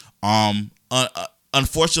situation.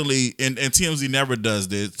 Unfortunately, and TMZ never does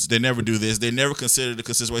this. They never do this. They never consider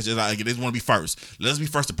the situation. Like, they just want to be first. Let's be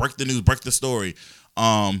first to break the news, break the story.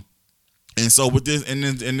 And so with this and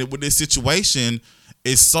with this situation,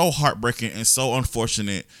 it's so heartbreaking and so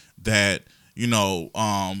unfortunate that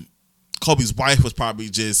Kobe's wife was probably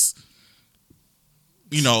just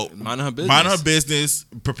minding her business,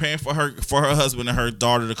 preparing for her husband and her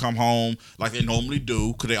daughter to come home like they normally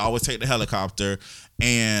do, because they always take the helicopter,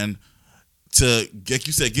 and to, like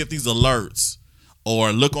you said, get these alerts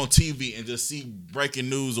or look on TV and just see breaking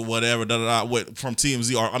news or whatever from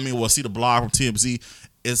TMZ, or see the blog from TMZ.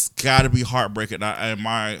 It's got to be heartbreaking, and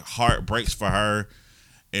my heart breaks for her.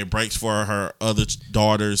 It breaks for her other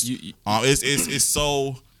daughters. It's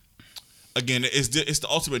so. Again, it's the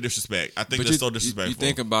ultimate disrespect. I think it's so disrespectful. You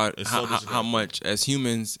think about how much, as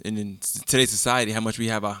humans in today's society, how much we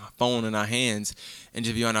have a phone in our hands and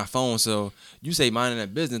just be on our phone. So you say minding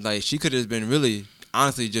that business, like she could have been really,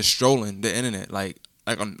 honestly, just strolling the internet, like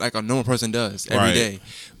a normal person does every day.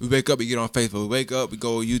 We wake up, we get on Facebook. We wake up, we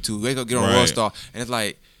go on YouTube. We wake up, get on Worldstar, and it's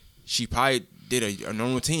like she probably did a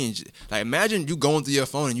normal routine. Like, imagine you going through your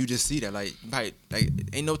phone and you just see that. Like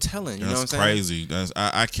ain't no telling. You know what I'm saying? Crazy.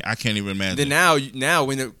 I can't even imagine. Then now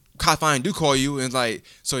when the cops finally do call you, and it's like,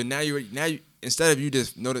 so now you instead of you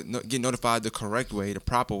just get notified the correct way, the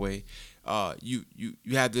proper way, you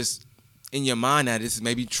have this in your mind that this is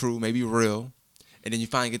maybe true, maybe real, and then you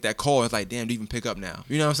finally get that call. It's like, damn, do you even pick up now?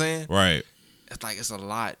 You know what I'm saying? Right. It's like, it's a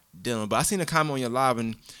lot dealing. But I seen a comment on your live,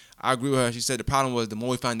 and I agree with her. She said the problem was the more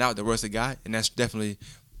we find out, the worse it got. And that's definitely,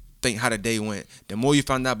 how the day went. The more you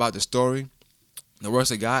find out about the story, the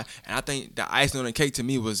worse it got. And I think the icing on the cake to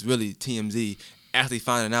me was really TMZ actually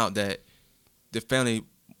finding out that the family,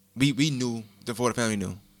 we knew before the family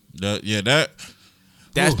knew.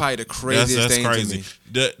 That's probably the craziest thing crazy.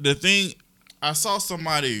 to me. The thing, I saw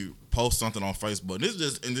somebody post something on Facebook. This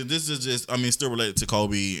is just still related to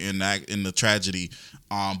Kobe and the tragedy,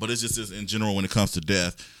 but it's just in general when it comes to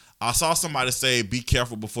death. I saw somebody say, be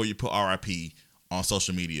careful before you put RIP on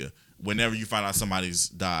social media whenever you find out somebody's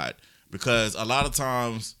died. Because a lot of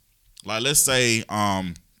times, like, let's say,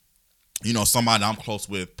 somebody I'm close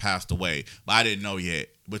with passed away, but I didn't know yet,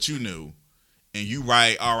 but you knew. And you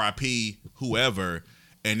write RIP whoever,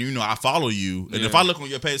 and I follow you. And if I look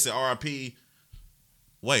on your page and say RIP,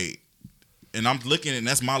 wait. And I'm looking, and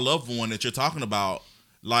that's my loved one that you're talking about.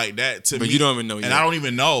 Like, that to me. But you don't even know yet. And I don't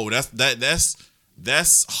even know.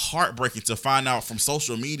 That's heartbreaking to find out from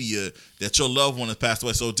social media that your loved one has passed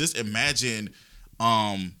away. So just imagine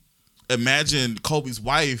Kobe's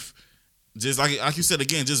wife, just like you said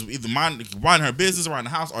again, just either minding her business around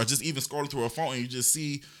the house, or just even scrolling through her phone, and you just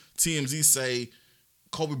see TMZ say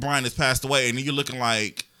Kobe Bryant has passed away, and then you're looking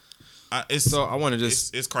like, it's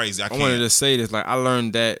crazy. I want to just say this, like, I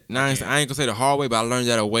learned that. Now, I ain't gonna say the hard way, but I learned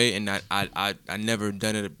that away, and I never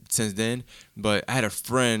done it since then. But I had a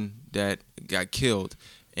friend that got killed,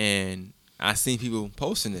 and I seen people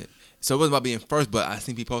posting it. So it wasn't about being first, but I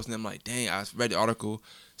seen people posting it. I'm like, dang, I read the article,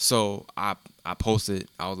 so I posted.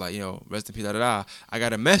 I was like, rest in peace, da da da. I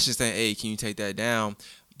got a message saying, hey, can you take that down?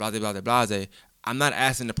 Blase, blase, blase. I'm not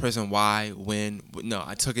asking the person why, when. No,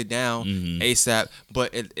 I took it down ASAP,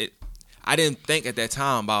 but I didn't think at that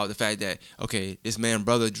time about the fact that, okay, this man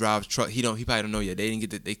brother drives truck. He probably don't know yet. They didn't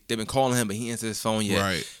get they've been calling him, but he answered his phone yet.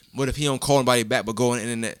 Right. What if he don't call anybody back but go on the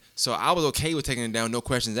internet? So I was okay with taking it down, no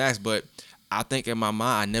questions asked. But I think in my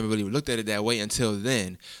mind, I never really looked at it that way until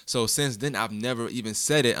then. So since then, I've never even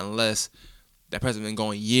said it unless that person been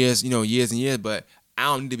going years and years. But I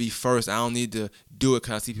don't need to be first. I don't need to do it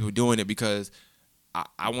because I see people doing it, because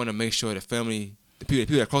I want to make sure the family, the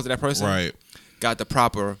people that are close to that person, got the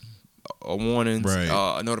proper warnings,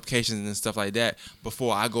 notifications and stuff like that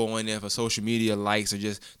before I go in there for social media likes or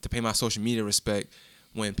just to pay my social media respect.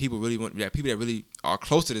 When people really people that really are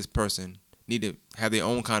close to this person need to have their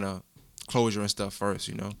own kind of closure and stuff first,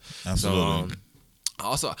 Absolutely. So, I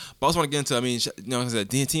also want to get into. I mean, like I said,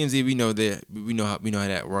 TMZ, we know how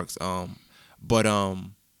that works. But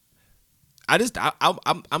I'm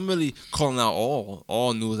really calling out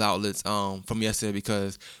all news outlets from yesterday,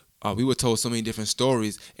 because we were told so many different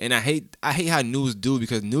stories, and I hate how news do,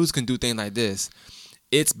 because news can do things like this.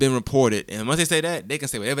 It's been reported, and once they say that, they can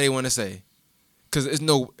say whatever they want to say, because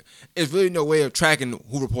it's really no way of tracking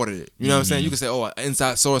who reported it. You know what I'm saying? You can say, oh, an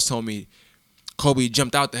inside source told me Kobe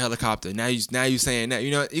jumped out the helicopter. Now you saying that,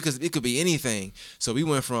 it could be anything. So we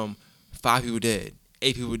went from 5 people dead,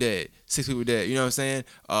 8 people dead, 6 people dead. You know what I'm saying?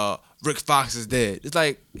 Rick Fox is dead. It's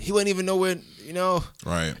like he wouldn't even know when,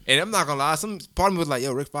 Right. And I'm not gonna lie, some part of me was like,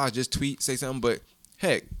 yo, Rick Fox just say something, but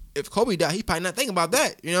heck, if Kobe died, he probably not thinking about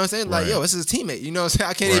that. You know what I'm saying? Like, yo, this is his teammate. You know what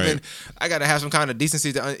I'm saying? I gotta have some kind of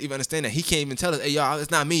decency to even understand that he can't even tell us, hey, y'all,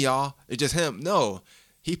 it's not me, y'all. It's just him. No.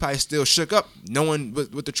 He probably still shook up knowing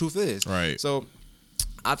what the truth is. Right. So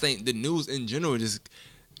I think the news in general it's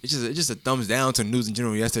just a thumbs down to news in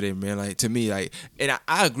general yesterday, man. Like, to me, like, and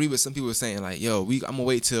I agree with some people saying, like, yo, I'm gonna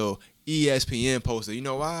wait till ESPN posted. You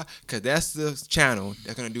know why? Because that's the channel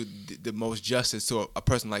that's going to do the most justice to a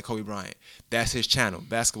person like Kobe Bryant. That's his channel,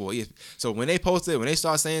 basketball. So when they posted, when they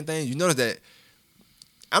start saying things, you notice that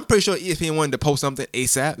I'm pretty sure ESPN wanted to post something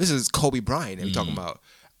ASAP. This is Kobe Bryant that we're talking about.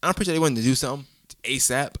 I'm pretty sure they wanted to do something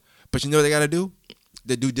ASAP. But you know what they got to do?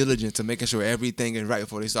 The due diligence to making sure everything is right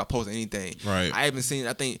before they start posting anything. Right. I haven't seen,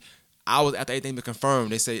 I think, I was after everything been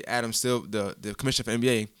confirmed, they say Adam Silver, the commissioner for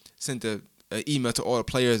NBA, sent an email to all the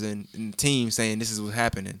players and the team saying this is what's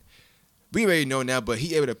happening. We already know now, but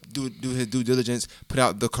he able to do his due diligence, put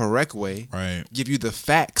out the correct way, Right. give you the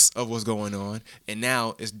facts of what's going on, and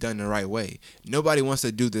now it's done the right way. Nobody wants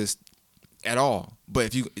to do this at all, but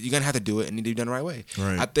if you're gonna have to do it, and need to be done the right way.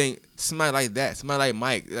 Right. I think somebody like that, somebody like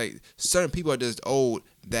Mike, like certain people are just owed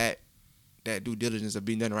that due diligence of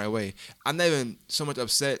being done the right way. I'm not even so much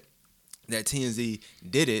upset that TMZ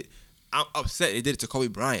did it. I'm upset they did it to Kobe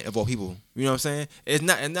Bryant of all people. You know what I'm saying? It's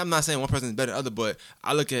not, and I'm not saying one person is better than the other, but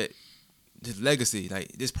I look at his legacy,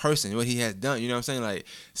 like this person, what he has done. You know what I'm saying? Like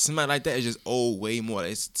somebody like that is just owed way more.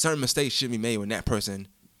 It's certain mistakes should be made when that person,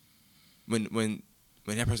 when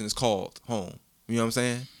that person is called home. You know what I'm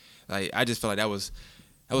saying? Like I just felt like that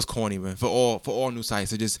was corny, man. For all news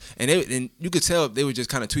sites, and you could tell they were just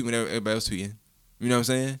kind of tweeting when everybody was tweeting. You know what I'm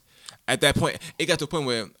saying? At that point, it got to a point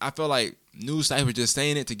where I felt like news sites were just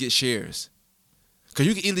saying it to get shares. Cause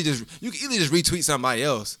you can easily just retweet somebody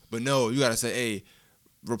else, but no, you gotta say, hey,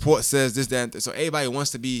 report says this, that, and so everybody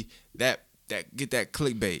wants to be that get that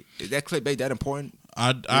clickbait. Is that clickbait that important?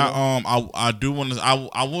 I do want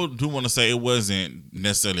to say it wasn't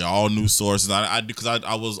necessarily all news sources. Because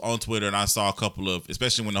I was on Twitter and I saw a couple of,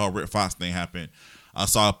 especially when the whole Rick Fox thing happened, I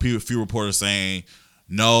saw a few reporters saying,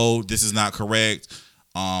 no, this is not correct.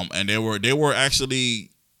 And they were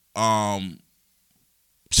actually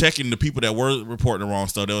checking the people that were reporting the wrong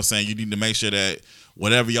stuff. They were saying you need to make sure that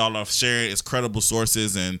whatever y'all are sharing is credible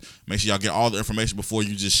sources and make sure y'all get all the information before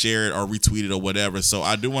you just share it or retweet it or whatever. So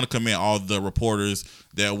I do want to commend all the reporters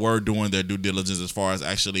that were doing their due diligence as far as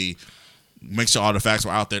actually make sure all the facts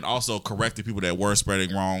were out there and also correct the people that were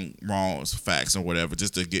spreading wrong facts or whatever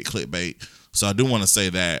just to get clickbait. So I do want to say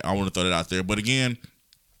that. I want to throw that out there. But again,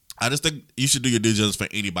 I just think you should do your due diligence for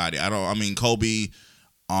anybody. Kobe,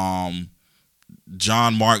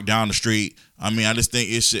 John Mark down the street. I just think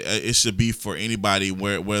it should be for anybody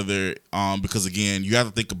whether because again, you have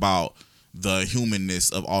to think about the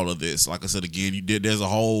humanness of all of this. Like I said again, there's a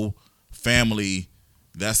whole family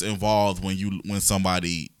that's involved when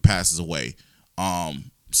somebody passes away.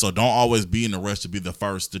 So don't always be in a rush to be the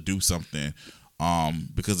first to do something.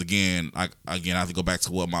 Because again, I have to go back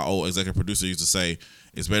to what my old executive producer used to say.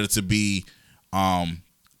 It's better to be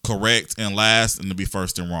correct and last than to be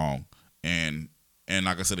first and wrong. And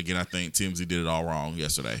like I said again, I think TMZ did it all wrong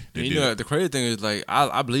yesterday. The crazy thing is, like,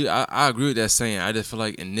 I believe I agree with that saying. I just feel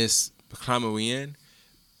like in this climate we in,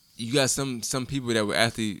 you got some people that were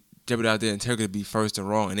actually jeopardize their integrity to be first and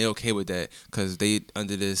wrong, and they're okay with that because they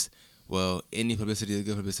under this, well, any publicity is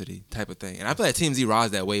good publicity type of thing. And I feel like TMZ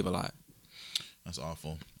rides that wave a lot. That's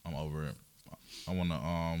awful. I'm over it. I want to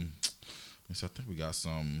I think we got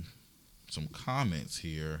some comments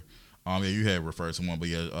here. Yeah, you had referred to one, but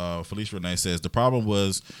yeah, Felicia Renee says the problem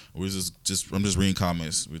was I'm just reading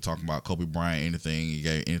comments. We're talking about Kobe Bryant,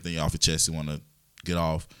 anything off your chest you want to get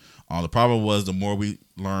off. The problem was the more we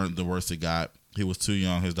learned, the worse it got. He was too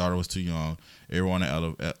young. His daughter was too young. Everyone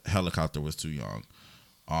at helicopter was too young.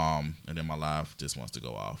 And then my live just wants to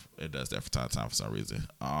go off. It does that for time for some reason.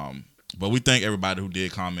 But we thank everybody who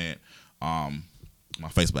did comment. My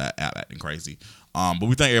Facebook app acting crazy. But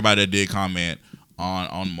we thank everybody that did comment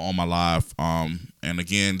on my live. And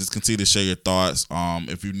again, just continue to share your thoughts.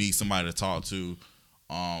 If you need somebody to talk to,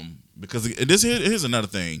 because here's another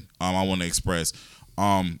thing I want to express.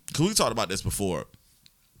 Because we talked about this before.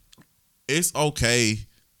 It's okay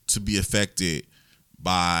to be affected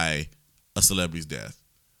by a celebrity's death.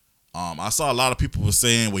 I saw a lot of people were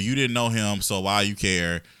saying, well, you didn't know him, so why you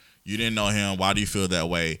care? You didn't know him, why do you feel that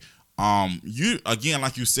way? Again,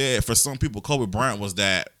 like you said, for some people, Kobe Bryant was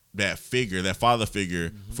that figure, that father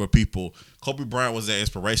figure for people. Kobe Bryant was that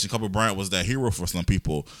inspiration. Kobe Bryant was that hero for some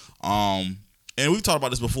people. And we've talked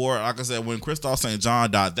about this before. Like I said, when Kristoff St. John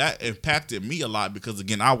died, that impacted me a lot because,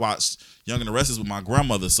 again, I watched Young and the Restless with my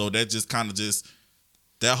grandmother. So that just kind of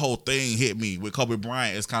that whole thing hit me. With Kobe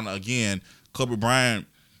Bryant, it's kind of, again, Kobe Bryant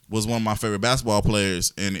was one of my favorite basketball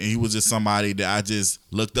players. And he was just somebody that I just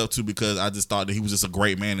looked up to because I just thought that he was just a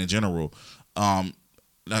great man in general.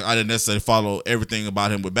 like I didn't necessarily follow everything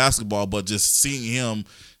about him with basketball, but just seeing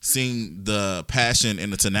the passion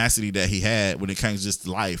and the tenacity that he had when it came to just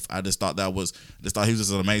life, I just thought he was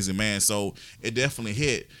just an amazing man. So it definitely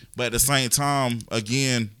hit. But at the same time,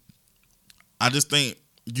 again, I just think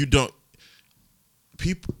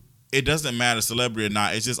it doesn't matter celebrity or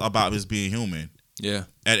not. It's just about just being human. Yeah.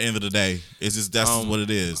 At the end of the day, it's just that's what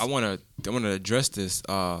it is. I want to address this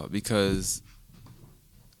because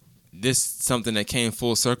this is something that came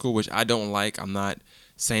full circle, which I don't like. I'm not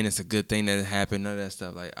saying it's a good thing that it happened, none of that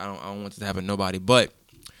stuff. Like I don't want this to happen to nobody. But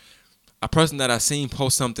a person that I seen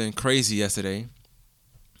post something crazy yesterday.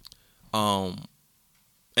 And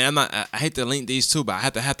I hate to link these two, but I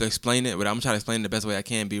have to explain it. But I'm trying to explain it the best way I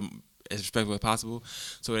can, be as respectful as possible.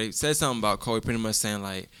 So they said something about Kobe, pretty much saying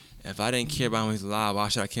like, if I didn't care about when he's alive, why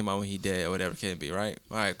should I care about when he's dead or whatever it can be, right?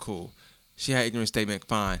 All right, cool. She had an ignorant statement,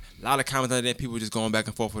 fine. A lot of comments on that, people just going back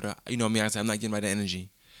and forth with her. You know me, I said I'm not getting right that energy.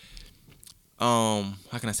 How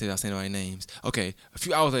can I say without saying the right names? Okay, a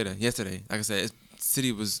few hours later, yesterday, like I said, the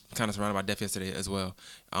city was kind of surrounded by death yesterday as well.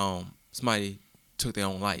 Somebody took their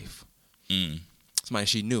own life. Somebody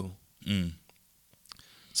she knew.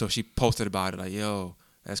 So she posted about it like, yo,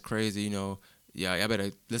 that's crazy, you know. Yeah, y'all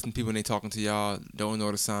better listen to people when they talking to y'all. Don't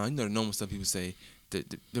ignore the sign. You know the normal stuff people say,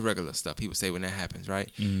 the regular stuff people say when that happens, right?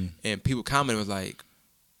 And people commented was like,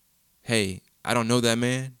 hey, I don't know that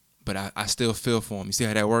man, but I still feel for him. You see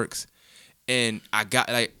how that works? And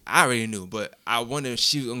I already knew, but I wondered if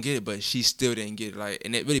she was going to get it, but she still didn't get it. Like,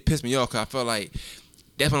 and it really pissed me off because I felt like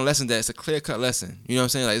that's one of the lessons that it's a clear-cut lesson. You know what I'm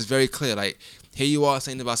saying? Like, it's very clear. Like, here you are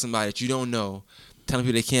saying about somebody that you don't know, telling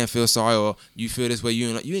people they can't feel sorry or you feel this way.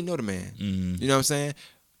 You didn't know the man. You know what I'm saying?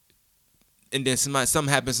 And then something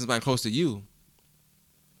happens to somebody close to you.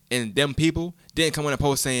 And them people didn't come on a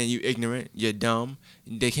post saying you ignorant, you're dumb.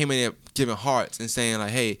 They came in there giving hearts and saying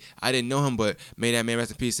like, hey, I didn't know him, but may that man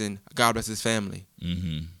rest in peace and God bless his family.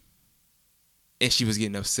 And she was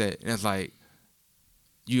getting upset. And it's like,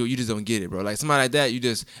 you just don't get it, bro. Like somebody like that,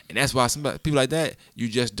 and that's why people like that, you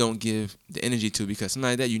just don't give the energy to, because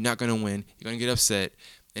somebody like that, you're not going to win. You're going to get upset,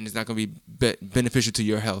 and it's not going to be beneficial to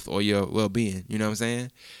your health or your well-being. You know what I'm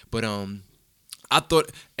saying? But I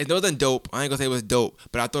thought it wasn't dope. I ain't gonna say it was dope,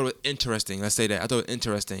 but I thought it was interesting. Let's say that I thought it was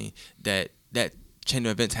interesting that chain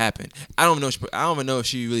of events happened. I don't even know if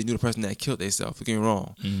she really knew the person that killed themselves. Don't get me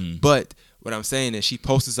wrong. But what I'm saying is she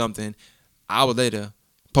posted something. Hour later,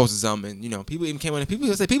 posted something. And, you know, people even came on. People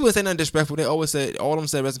would say nothing disrespectful. They always said, all of them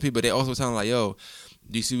said rest in peace, but they also were telling like, yo,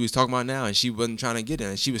 do you see what he's talking about now? And she wasn't trying to get it,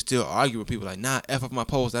 and she was still arguing with people like, nah, F off my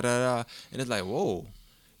post, da da da. And it's like, whoa.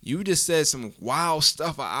 You just said some wild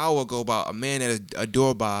stuff an hour ago about a man that is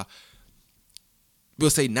adored by, we'll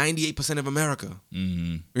say, 98% of America.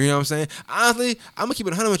 You know what I'm saying? Honestly, I'm going to keep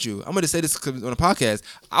it 100 with you. I'm going to say this on the podcast.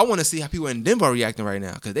 I want to see how people in Denver are reacting right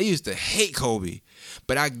now, because they used to hate Kobe.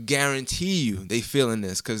 But I guarantee you they feeling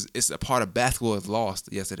this, because it's a part of basketball is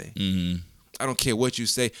lost yesterday. I don't care what you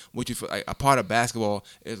say, what you feel. Like, a part of basketball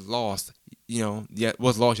is lost,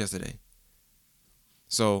 was lost yesterday.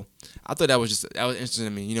 So I thought that was interesting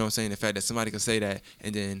to me, you know what I'm saying? The fact that somebody could say that,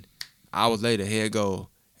 and then hours later, here it go.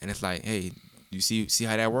 And it's like, hey, you see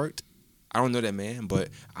how that worked? I don't know that man, but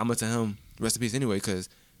I'm going to tell him rest in peace anyway, because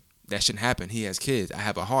that shouldn't happen. He has kids. I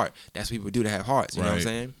have a heart. That's what people do to have hearts. You know what I'm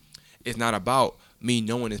saying? It's not about me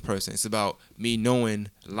knowing this person. It's about me knowing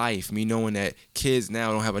life, me knowing that kids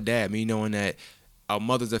now don't have a dad, me knowing that a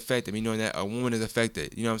mother's affected, me knowing that a woman is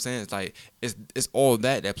affected. You know what I'm saying? It's like, it's all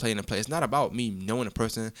that play into play. It's not about me knowing a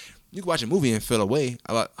person. You can watch a movie and feel a way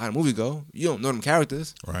about how the movie go. You don't know them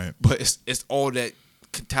characters. Right. But it's all that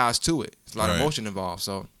ties to it. It's a lot of emotion involved.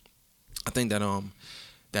 So I think that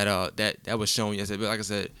was shown yesterday. But like I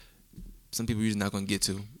said, some people you're just not going to get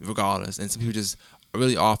to regardless. And some people just are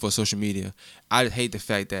really off for social media. I just hate the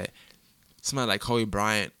fact that somebody like Kobe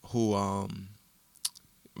Bryant, who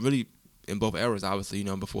really in both eras, obviously,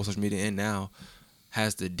 before social media and now,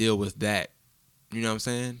 has to deal with that. You know what I'm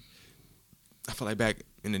saying? I feel like back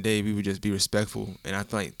in the day, we would just be respectful. And I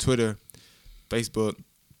think Twitter, Facebook,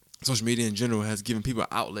 social media in general has given people an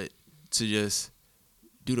outlet to just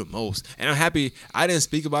do the most. And I'm happy I didn't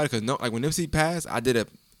speak about it because when Nipsey passed, I did an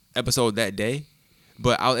episode that day.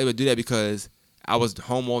 But I was able to do that because I was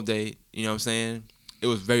home all day. You know what I'm saying? It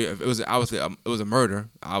was obviously it was a murder,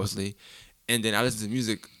 obviously. And then I listened to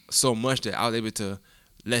music so much that I was able to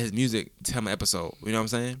let his music tell my episode. You know what I'm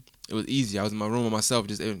saying? It was easy. I was in my room by myself,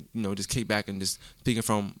 just kick back and just speaking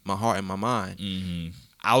from my heart and my mind.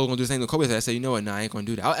 I was gonna do the same with Kobe. I said, you know what? Nah, I ain't gonna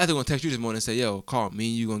do that. I was actually gonna text you this morning and say, yo, call me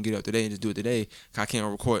and you gonna get up today and just do it today. Cause I can't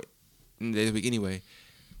record in the day this week anyway.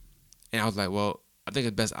 And I was like, well, I think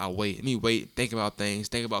it's best I wait. Let me wait, think about things,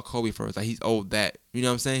 think about Kobe first. Like, he's owed that. You know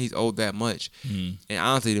what I'm saying? He's owed that much. And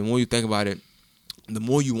honestly, the more you think about it, the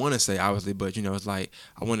more you want to say, obviously, but, you know, it's like,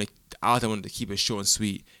 I wanted to keep it short and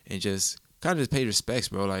sweet and just kind of just pay respects,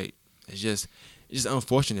 bro. Like, it's just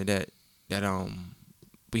unfortunate that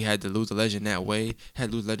we had to lose a legend that way,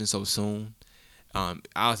 had to lose a legend so soon.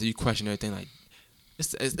 Obviously, you question everything, like,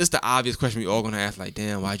 it's the obvious question we all gonna ask, like,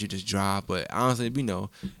 damn, why'd you just drive? But honestly, we know,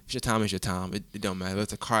 it's your time, it's your time. It don't matter. Whether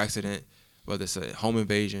it's a car accident, whether it's a home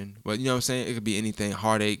invasion, but you know what I'm saying? It could be anything,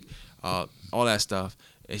 heartache, all that stuff.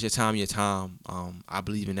 It's your time, your time. I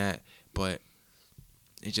believe in that. But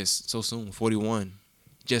it's just so soon, 41.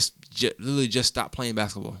 Just literally just stopped playing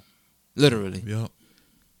basketball. Literally. Yep.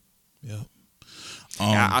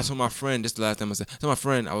 I told my friend, this is the last time I said, to my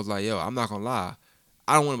friend, I was like, yo, I'm not gonna lie.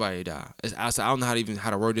 I don't want anybody to die. I don't know how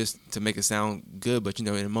to word this to make it sound good, but, you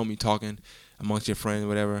know, in the moment you're talking amongst your friends or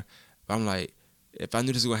whatever, but I'm like, if I knew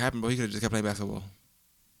this was gonna happen, bro, he could have just kept playing basketball.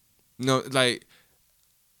 You know, like,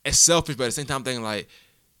 it's selfish, but at the same time, I'm thinking, like,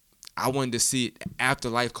 I wanted to see it after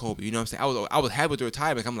life Kobe. You know what I'm saying? I was happy with the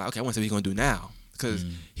retirement. I'm like, okay, I want to see what he's gonna do now, because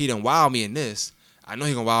he done wow me in this. I know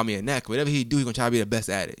he's gonna wow me in that. Whatever he do, he's gonna try to be the best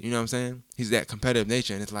at it. You know what I'm saying? He's that competitive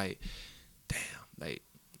nature, and it's like, damn, like,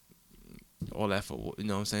 all that for, you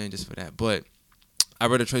know what I'm saying, just for that. But I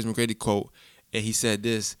read a Tracy McGrady quote, and he said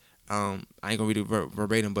this. I ain't gonna read it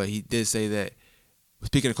verbatim, but he did say that,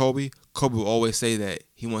 speaking of Kobe will always say that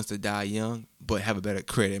he wants to die young, but have a better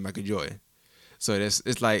career than Michael Jordan. So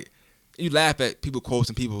it's like, you laugh at people quotes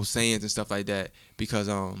and people's sayings and stuff like that, because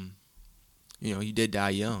you know, he did die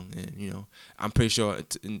young, and, you know, I'm pretty sure,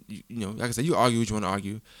 you know, like I said, you argue what you want to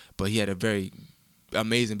argue, but he had a very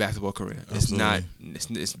amazing basketball career. Absolutely.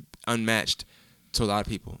 It's unmatched to a lot of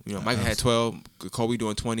people. You know, Michael had 12, Kobe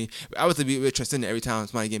doing 20. Obviously, we're transcendent every time.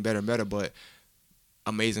 Somebody getting better and better, but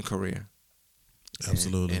amazing career.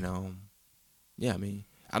 Absolutely. And yeah, I mean,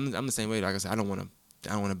 I'm the same way. Like I said, I don't want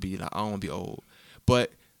to be old.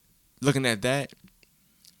 But looking at that,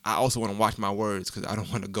 I also want to watch my words, because I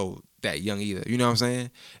don't want to go that young either. You know what I'm saying?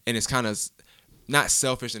 And it's kind of not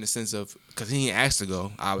selfish in the sense of, because he ain't asked to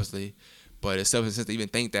go, obviously, but it's selfish in the sense to even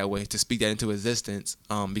think that way, to speak that into existence,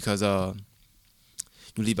 because you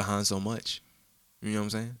leave behind so much. You know what I'm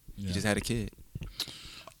saying? Yeah. You just had a kid.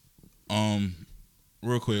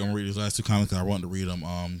 Real quick, I'm gonna read these last two comments, because I wanted to read them.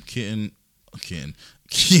 Ken, shout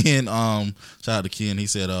out to Ken. He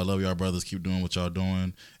said, love y'all brothers, keep doing what y'all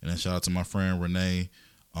doing. And then shout out to my friend Renee.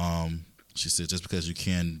 She said, just because you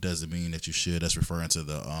can doesn't mean that you should. That's referring to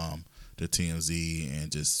the TMZ and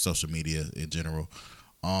just social media in general.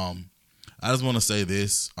 I just want to say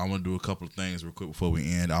this. I want to do a couple of things real quick before we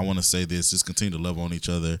end. I want to say this. Just continue to love on each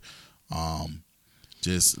other.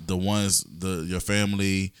 Just your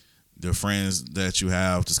family, the friends that you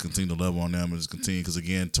have, just continue to love on them, and just continue, because,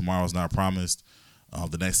 again, tomorrow's not promised.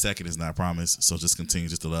 The next second is not promised. So just continue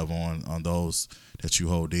just to love on those that you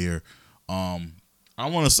hold dear. I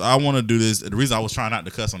want to do this. The reason I was trying not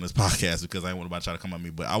to cuss on this podcast, because I didn't want anybody to try to come at me,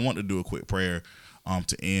 but I want to do a quick prayer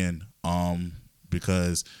to end,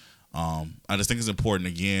 because I just think it's important.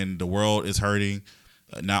 Again, the world is hurting,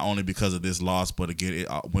 not only because of this loss, but again,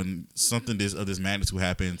 when something of this magnitude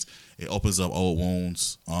happens, it opens up old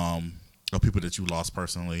wounds of people that you lost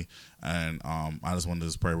personally. And I just wanted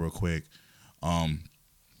to pray real quick.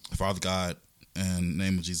 Father God, in the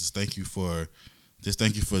name of Jesus, thank you for just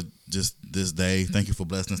this day. Thank you for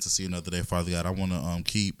blessing us to see another day, Father God. I want to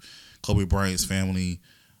keep Kobe Bryant's family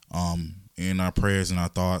in our prayers and our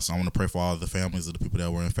thoughts. I want to pray for all of the families of the people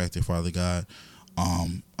that were infected, Father God.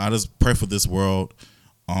 I just pray for this world.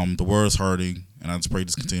 The world is hurting, and I just pray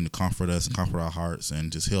just continue to comfort us and comfort our hearts,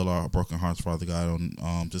 and just heal our broken hearts, Father God.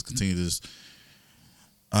 Just continue to just,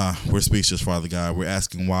 we're speechless, Father God. We're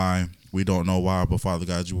asking why. We don't know why, but Father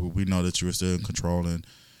God, we know that you are still in control, and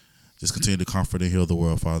just continue to comfort and heal the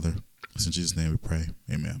world, Father. It's in Jesus' name we pray.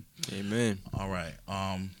 Amen. Amen. All right.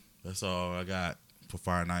 That's all I got for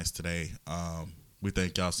Fire Nights today. We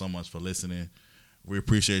thank y'all so much for listening. We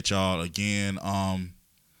appreciate y'all again.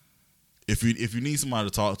 If you need somebody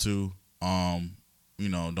to talk to,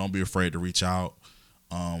 don't be afraid to reach out.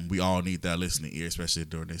 We all need that listening ear, especially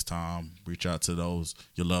during this time. Reach out to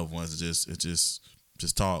your loved ones.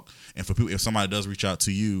 Just talk. And for people, if somebody does reach out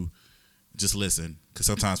to you, just listen, because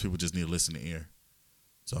sometimes people just need a listening ear.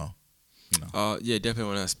 So, yeah, definitely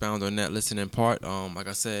want to expound on that listening part. Like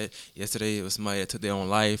I said, yesterday it was somebody that took their own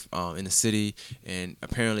life in the city, and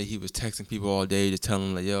apparently he was texting people all day to tell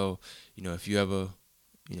them, like, yo, if you ever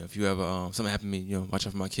something happened to me, watch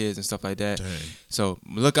out for my kids and stuff like that. Dang. So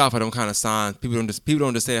look out for them kind of signs. People don't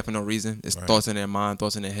just say that for no reason. It's right. Thoughts in their mind,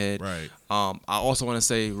 thoughts in their head. Right. I also want to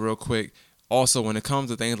say real quick, also, when it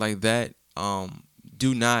comes to things like that,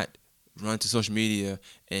 do not run to social media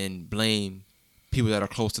and blame people that are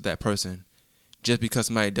close to that person. Just because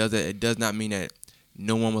somebody does it, it does not mean that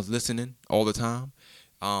no one was listening all the time.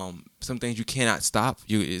 Some things you cannot stop.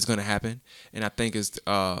 It's going to happen, and I think it's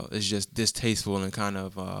just distasteful and kind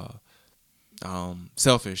of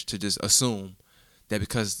selfish to just assume that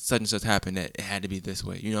because such and such happened that it had to be this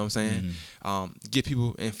way. You know what I'm saying? Give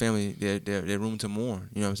people and family their room to mourn.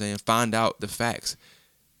 You know what I'm saying? Find out the facts.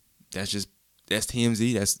 That's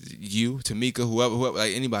TMZ. That's you, Tamika, whoever,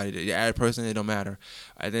 like anybody, the average person. It don't matter.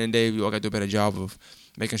 At the end of the day, we all got to do a better job of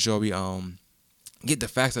making sure we get the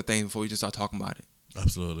facts of things before we just start talking about it.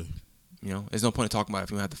 Absolutely. You know, there's no point in talking about it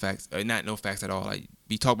if you don't have the facts. Or not no facts at all. Like,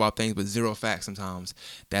 we talk about things but zero facts sometimes.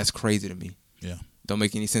 That's crazy to me. Yeah. Don't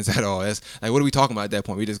make any sense at all. That's like, what are we talking about at that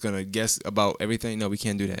point? We're just gonna guess about everything? No, we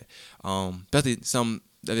can't do that. Especially some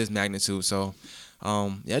of this magnitude. So, I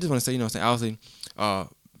just want to say, you know what I'm saying?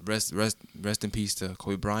 Obviously, rest in peace to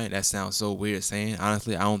Kobe Bryant. That sounds so weird saying.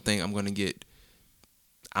 Honestly, I don't think in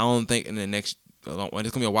the next, it's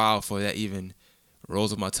gonna be a while for that even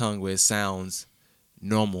rolls off my tongue where it sounds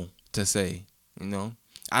normal to say. You know,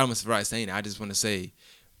 I don't miss right saying it. I just want to say,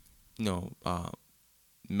 you know,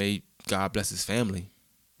 may God bless his family.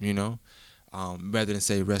 You know, rather than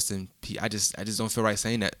say rest in peace. I just don't feel right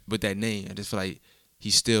saying that with that name. I just feel like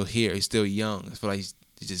he's still here. He's still young. I feel like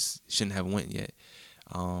he just shouldn't have went yet.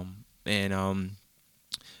 Yeah,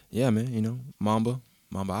 man. You know, Mamba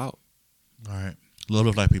out. All right.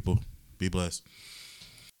 Love life, people. Be blessed.